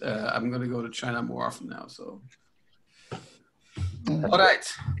that I'm going to go to China more often now. So, all right.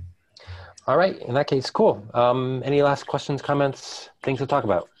 All right. In that case, cool. Any last questions, comments, things to talk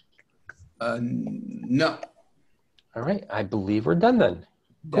about? No. All right. I believe we're done then.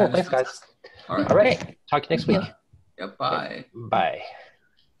 Cool. Thanks, guys. All right. All right. Talk to you next week. Yep. Bye. Bye.